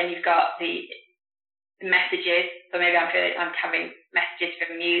 Then you've got the messages. So maybe I'm having messages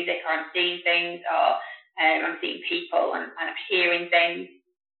from music, or I'm seeing things, or I'm seeing people, and I'm hearing things.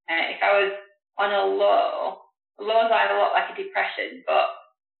 If I was on a low is either a lot like a depression, but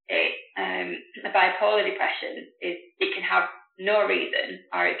a bipolar depression is it can have no reason,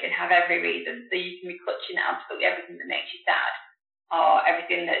 or it can have every reason. So you can be clutching at absolutely everything that makes you sad, or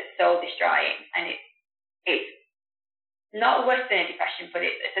everything that's soul destroying, and it's not worse than a depression, but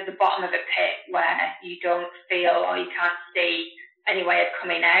it's at the bottom of a pit where you don't feel or you can't see any way of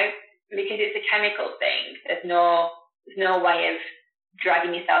coming out, because it's a chemical thing. There's no way of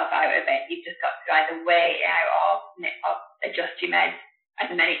dragging yourself out of it. You've just got to either wait it out or adjust your meds,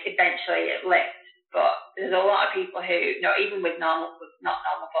 and then eventually it lifts. But there's a lot of people who, even with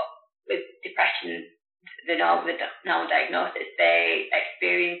but with depression, the normal diagnosis, they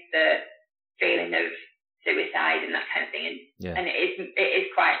experience the feeling of suicide and that kind of thing, and it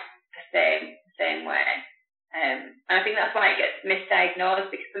is quite the same way. And I think that's why it gets misdiagnosed,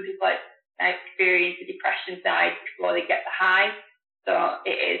 because some people experience the depression side before they get the high. So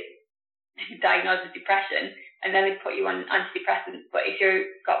it is diagnosed with depression, and then they put you on antidepressants. But if you've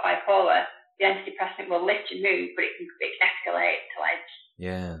got bipolar, the antidepressant will lift your mood, but it can escalate to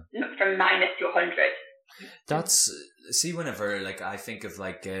from minus to 100. That's whenever I think of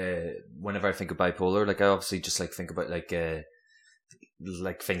whenever I think of bipolar, I obviously just think about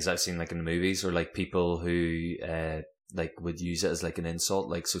things I've seen in the movies, or people who would use it as an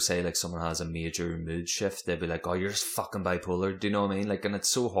insult. So say someone has a major mood shift, they'd be like, "Oh, you're just fucking bipolar." Do you know what I mean? And it's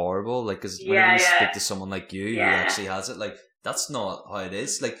so horrible. Because whenever you speak to someone like you who actually has it, that's not how it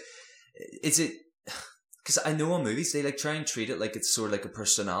is. Is it? Because I know in movies they try and treat it like it's sort of like a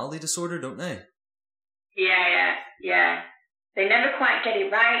personality disorder, don't they? Yeah. They never quite get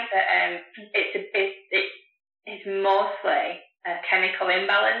it right. That it's mostly a chemical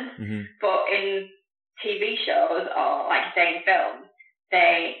imbalance. Mm-hmm. But in TV shows, or say in films,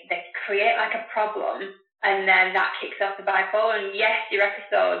 they create a problem, and then that kicks off the bipolar. And yes, your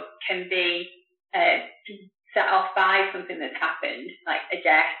episode can be set off by something that's happened, like a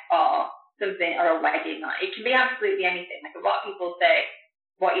death or something, or a wedding. It can be absolutely anything. A lot of people say,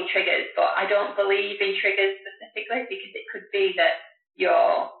 what your triggers, but I don't believe in triggers specifically, because it could be that you've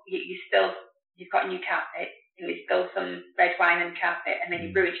got new carpet, and you spill some red wine on the carpet, and then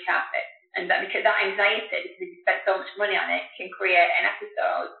you ruin your carpet, and that because that anxiety, because you spent so much money on it, can create an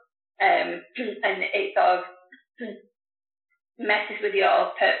episode, and it sort of messes with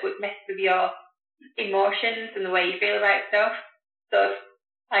your emotions and the way you feel about stuff. So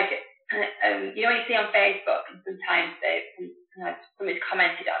when you see on Facebook, and sometimes someone's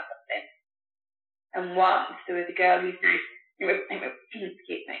commented on something, and once there was a girl who said,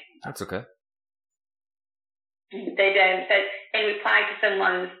 excuse me. That's okay. They said in reply to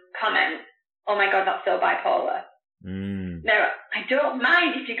someone's comment, "Oh my God, that's so bipolar." Now, I don't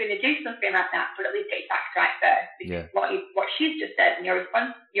mind if you're going to do something like that, but at least get your facts right first. Because what she's just said, and your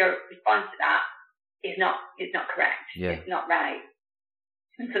response to that is not correct. Yeah. It's not right.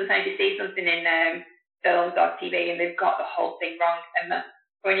 And sometimes you see something in films or TV, and they've got the whole thing wrong. And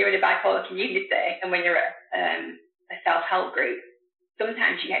when you're in a bipolar community, and when you're at a self-help group,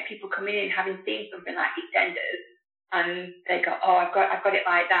 sometimes you get people coming in having seen something like EastEnders, and they go, "Oh, I've got it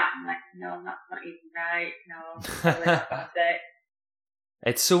like that." And I'm like, "No, that's not even right. No, that's it."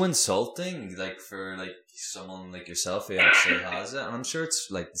 It's so insulting, like for like someone like yourself who actually has it, and I'm sure it's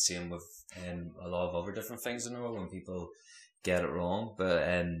like the same with a lot of other different things in the world when people get it wrong.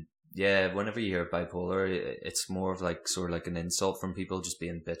 But yeah, whenever you hear bipolar, it's more of like sort of like an insult from people just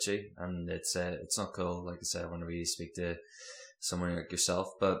being bitchy, and it's not cool. Like I said, whenever you speak to someone like yourself,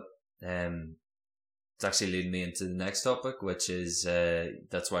 but it's actually leading me into the next topic, which is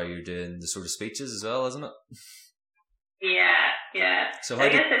that's why you're doing the sort of speeches as well, isn't it? Yeah. So I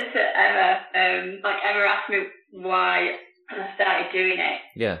guess it's Emma asked me why I started doing it.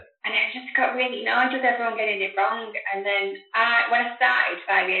 Yeah. And I just got really annoyed with everyone getting it wrong. And then when I started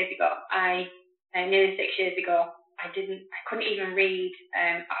 5 years ago, nearly 6 years ago, I couldn't even read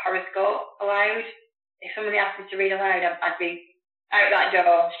a horoscope aloud. If somebody asked me to read aloud, I'd be out that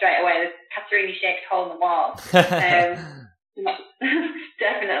door straight away. There's a Catarina-shaped hole in the wall.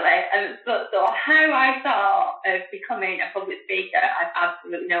 Definitely. And so how I thought of becoming a public speaker, I've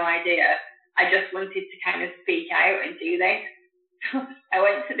absolutely no idea. I just wanted to kind of speak out and do this. I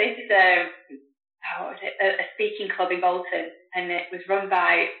went to this, a speaking club in Bolton, and it was run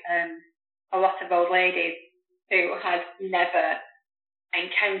by a lot of old ladies who had never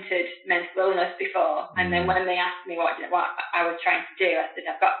encountered mental illness before. And then when they asked me what I was trying to do, I said,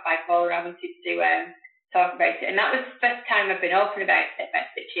 I've got bipolar, I wanted to talk about it. And that was the first time I've been open about it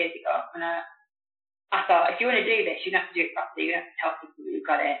about 6 years ago. And I thought, if you want to do this, you have to do it properly. You have to tell people you've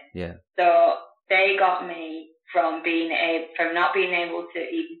got it. Yeah. So they got me from not being able to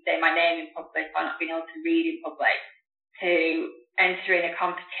even say my name in public or not being able to read in public to entering a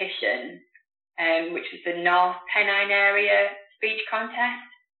competition, which was the North Pennine area speech contest.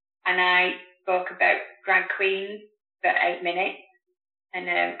 And I spoke about drag queens for 8 minutes, and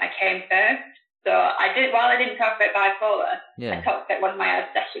I came first. So while I didn't talk about bipolar, I talked about one of my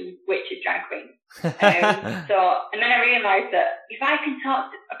obsessions, which is drag queens. And then I realised that if I can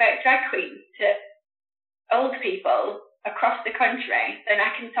talk about drag queens to old people across the country, then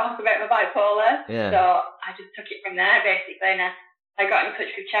I can talk about my bipolar. Yeah. So I just took it from there, basically. And I got in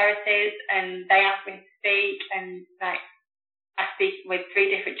touch with charities, and they asked me to speak, and I speak with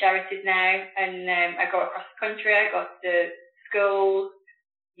 3 different charities now, and I go across the country. I go to schools,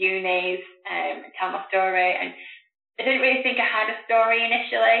 unis, and tell my story. And I didn't really think I had a story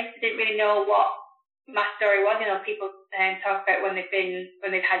initially. I didn't really know what my story was. People talk about when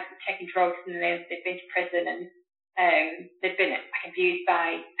they've had taken drugs and they've been to prison, and they've been abused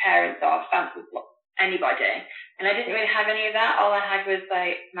by parents or family, anybody. And I didn't really have any of that. All I had was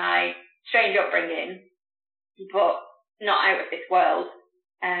my strange upbringing, but not out of this world,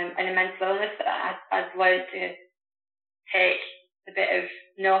 and a mental illness that I'd learned to take a bit of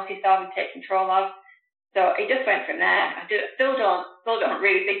notice of and take control of. So it just went from there. I still don't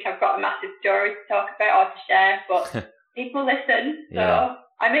really think I've got a massive story to talk about or to share, but people listen. So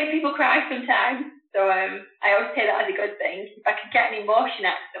I make people cry sometimes. So I always say that as a good thing. If I can get an emotion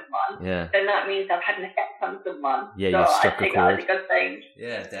out of someone, then that means I've had an effect on someone. Yeah, so you've struck I take a chord. that as a good thing.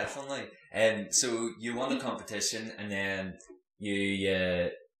 Yeah, definitely. So you won the competition, and then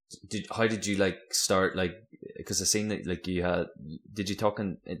how did you start, because I seen that did you talk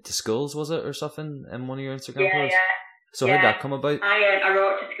to schools, was it, or something, in one of your Instagram posts? Yeah. So how'd that come about? I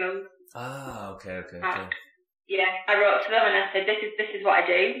wrote to schools. Okay. I wrote to them and I said, this is what I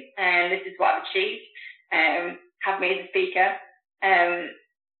do, and this is what I've achieved. Have me as a speaker.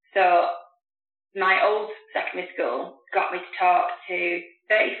 So my old secondary school got me to talk to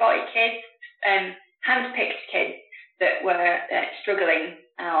 30, 40 kids, hand-picked kids that were struggling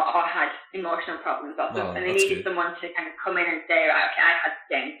or had emotional problems or something. And they needed someone to kind of come in and say, right, okay, I had the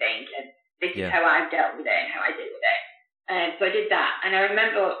same thing, and this is how I've dealt with it and how I deal with it. So I did that, and I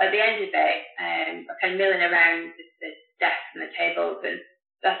remember at the end of it, I kind of milling around the desks and the tables, and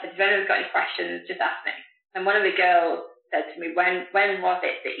I said, if anyone's got any questions, just ask me. And one of the girls said to me, when was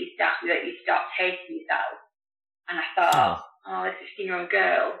it that you stopped hating yourself? And I thought, this 15-year-old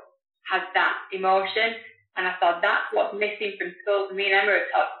girl has that emotion, and I thought that's what's missing from school. Me and Emma have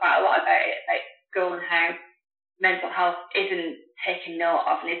talked quite a lot about it, like school and how mental health isn't taken note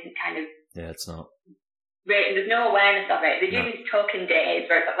of and isn't kind of... Yeah, it's not. There's no awareness of it. They do these token days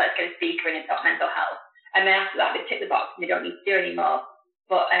where it's like, let's get a speaker in and talk mental health. And then after that, they tick the box and they don't need to do anymore.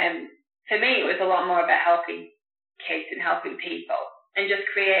 But for me, it was a lot more about helping kids and helping people and just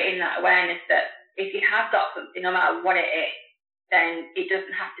creating that awareness that if you have got something, no matter what it is, then it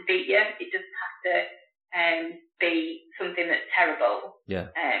doesn't have to beat you. It doesn't have to be something that's terrible.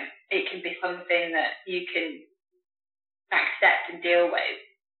 Yeah. It can be something that you can accept and deal with,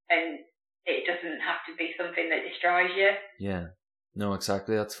 and it doesn't have to be something that destroys you. Yeah. No,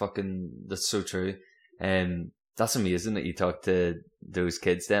 exactly. That's so true. That's amazing that you talked to those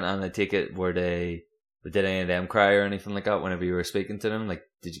kids then, and I take it, did any of them cry or anything like that whenever you were speaking to them? Like,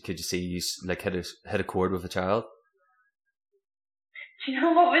 could you see you like hit a chord with a child? Do you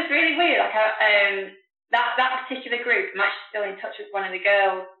know what was really weird? Like, that particular group, I'm actually still in touch with one of the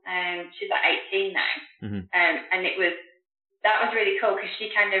girls. She's like 18 now, and that was really cool because she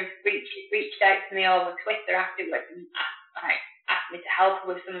kind of reached out to me over Twitter afterwards and asked me to help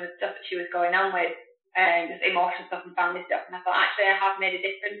her with some of the stuff that she was going on with, just emotional stuff and family stuff. And I thought, actually, I have made a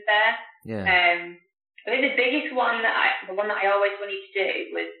difference there. Yeah. I think the biggest one the one that I always wanted to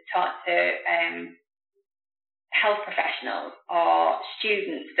do was talk to health professionals or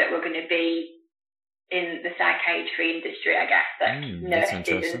students that were going to be in the psychiatry industry, I guess, like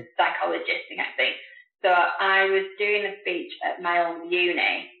nurses and psychologists and kind of thing. So I was doing a speech at my own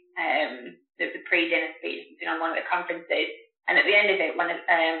uni, the pre-dinner speech on one of the conferences, and at the end of it,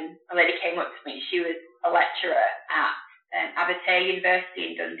 a lady came up to me. She was a lecturer at Abertay University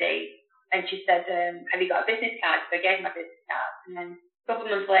in Dundee, and she said, have you got a business card? So I gave her my business card, and then a couple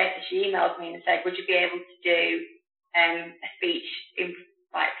of months later, she emailed me and said, would you be able to do a speech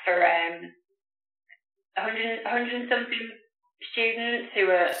for 100 and something students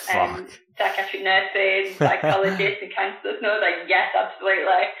who are psychiatric nurses, psychologists and counsellors? And I was like, yes,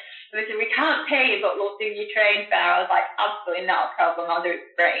 absolutely. And they said, we can't pay you, but we'll do your train fare. I was like, absolutely not a problem, I'll do it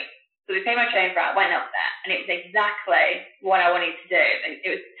for free. So they paid my train fare, I went up there, and it was exactly what I wanted to do. And it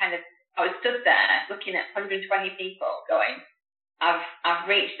was kind of, I was stood there looking at 120 people going, I've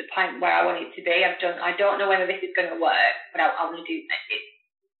reached the point where I wanted to be. I don't know whether this is going to work, but I want to do it.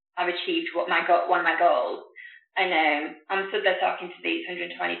 I've achieved one of my goals. And I'm stood there talking to these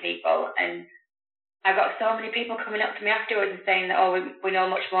 120 people, and I got so many people coming up to me afterwards and saying that, we know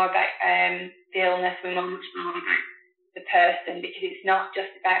much more about the illness, we know much more about the person, because it's not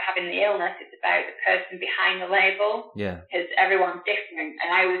just about having the illness, it's about the person behind the label. Yeah. Because everyone's different, and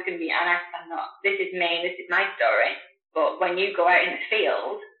I was going to be, and I'm not, this is me, this is my story, but when you go out in the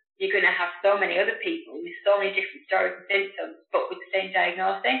field, you're going to have so many other people with so many different stories and symptoms, but with the same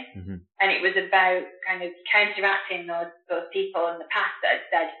diagnosis. Mm-hmm. And it was about kind of counteracting those people in the past that had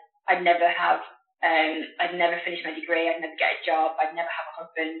said, I'd never finish my degree, I'd never get a job, I'd never have a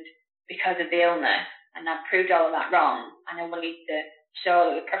husband because of the illness. And I proved all of that wrong. And I wanted to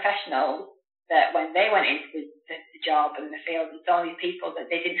show the professionals that when they went into the job and the field and saw these people,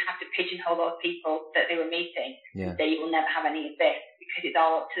 that they didn't have to pigeonhole those people that they were meeting. Yeah. They will never have any of this, because it's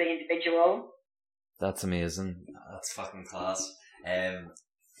all up to the individual. That's amazing. That's fucking class.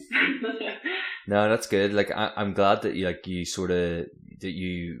 No, that's good. Like, I'm glad that you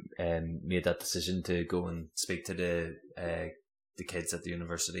made that decision to go and speak to the kids at the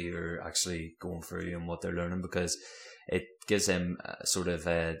university who are actually going through and what they're learning, because it gives them that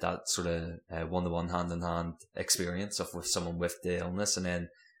one-to-one, hand-in-hand experience with someone with the illness, and then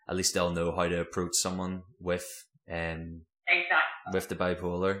at least they'll know how to approach someone with with the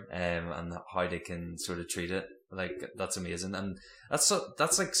bipolar, and how they can sort of treat it. Like, that's amazing, and that's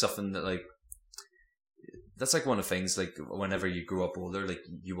like something that, like, that's like one of the things, like, whenever you grow up older, like,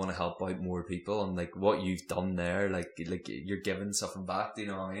 you want to help out more people, and like what you've done there, like you're giving something back, do you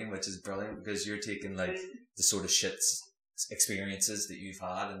know what I mean? Which is brilliant, because you're taking like the sort of shit experiences that you've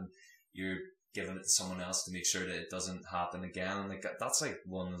had, and you're giving it to someone else to make sure that it doesn't happen again. And like, that's like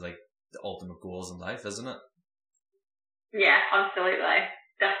one of like the ultimate goals in life, isn't it? Yeah, absolutely,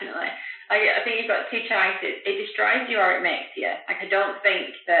 definitely. I think you've got two choices. It destroys you or it makes you. Like, I don't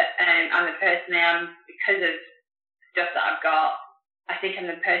think that I'm the person I am because of stuff that I've got. I think I'm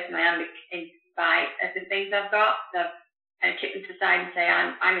the person I am in spite of the things I've got. So I've kind of kicked them to the side and say,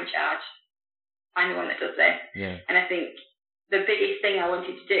 I'm in charge. I'm the one that does this. Yeah. And I think the biggest thing I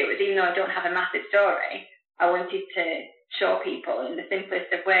wanted to do was, even though I don't have a massive story, I wanted to show people in the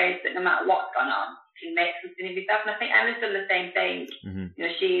simplest of ways that no matter what's gone on, you can make something of yourself. And I think Emma's done the same thing. Mm-hmm. You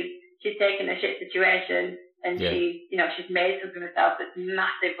know, she's taken a shit situation and she's made something of herself that's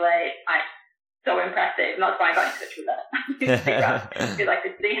massively, like, so impressive. And that's why I got in touch with her. Because I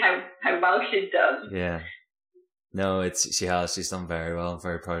could see how well she's done. Yeah. No, she's done very well. I'm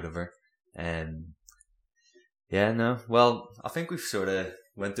very proud of her. Well, I think we've sort of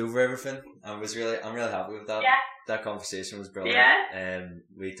went over everything. I'm really happy with that. Yeah. That conversation was brilliant. Yeah.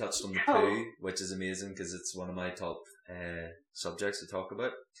 We touched on the poo, which is amazing because it's one of my top subjects to talk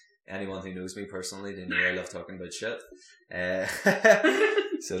about. Anyone who knows me personally, they know I love talking about shit.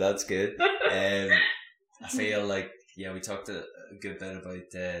 So that's good. I feel like, we talked a good bit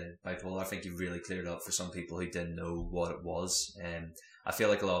about bipolar. I think you really cleared up for some people who didn't know what it was. I feel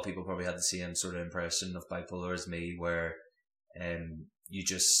like a lot of people probably had the same sort of impression of bipolar as me, where you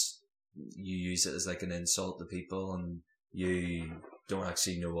just you use it as like an insult to people, and you don't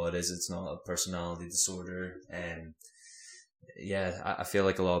actually know what it is. It's not a personality disorder. And yeah, I feel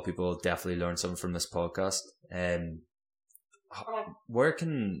like a lot of people definitely learn something from this podcast. Where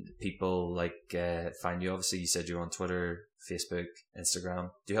can people find you? Obviously, you said you're on Twitter, Facebook,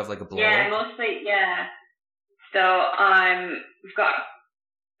 Instagram. Do you have like a blog? Yeah, mostly, yeah. So we've got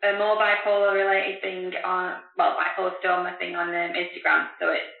a more bipolar related thing bipolar stoma thing on Instagram.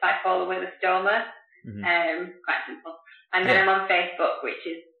 So it's bipolar with a stoma. Quite simple. And then I'm on Facebook, which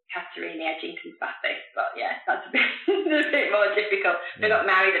is Katerina Jenkins Bassey. But yeah, that's a bit more difficult. I got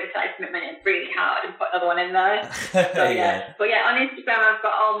married at the time, so it made it really hard and put another one in there. So yeah. But yeah, on Instagram I've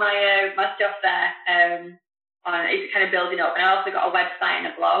got all my my stuff there. It's kind of building up, and I also got a website and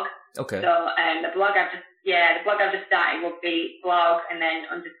a blog. Okay. So the blog I've just started will be blog and then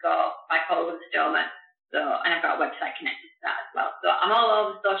 _ bipolar with stoma. So, and I've got a website connected to that as well. So I'm all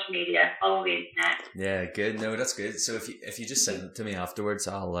over social media, all over the internet. Yeah, good. No, that's good. So if you just send it to me afterwards,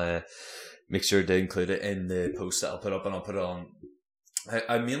 I'll make sure to include it in the post that I'll put up, and I'll put it on.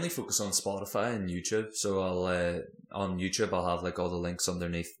 I mainly focus on Spotify and YouTube. So I'll on YouTube I'll have like all the links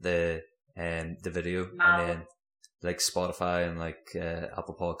underneath the video, and then like Spotify and like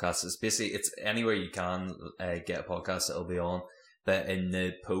Apple Podcasts. It's anywhere you can get a podcast, it'll be on. But in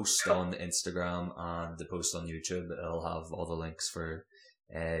the post on Instagram and the post on YouTube, it'll have all the links for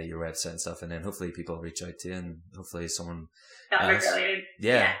your website and stuff, and then hopefully people reach out to you, and hopefully someone. That'd be brilliant.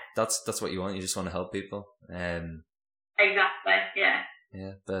 Yeah, that's what you want. You just want to help people. Exactly. Yeah.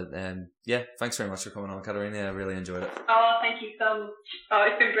 Yeah, but yeah, thanks very much for coming on, Katerina. I really enjoyed it. Oh, thank you so much. Oh,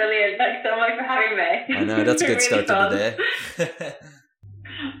 it's been brilliant. Thanks so much for having me. I know, that's a good really start to the day.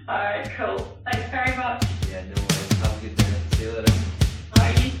 Alright, cool. Thanks very much. Yeah, no worries. Have a good day. See you later.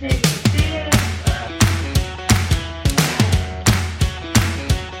 Alright, you too. See you.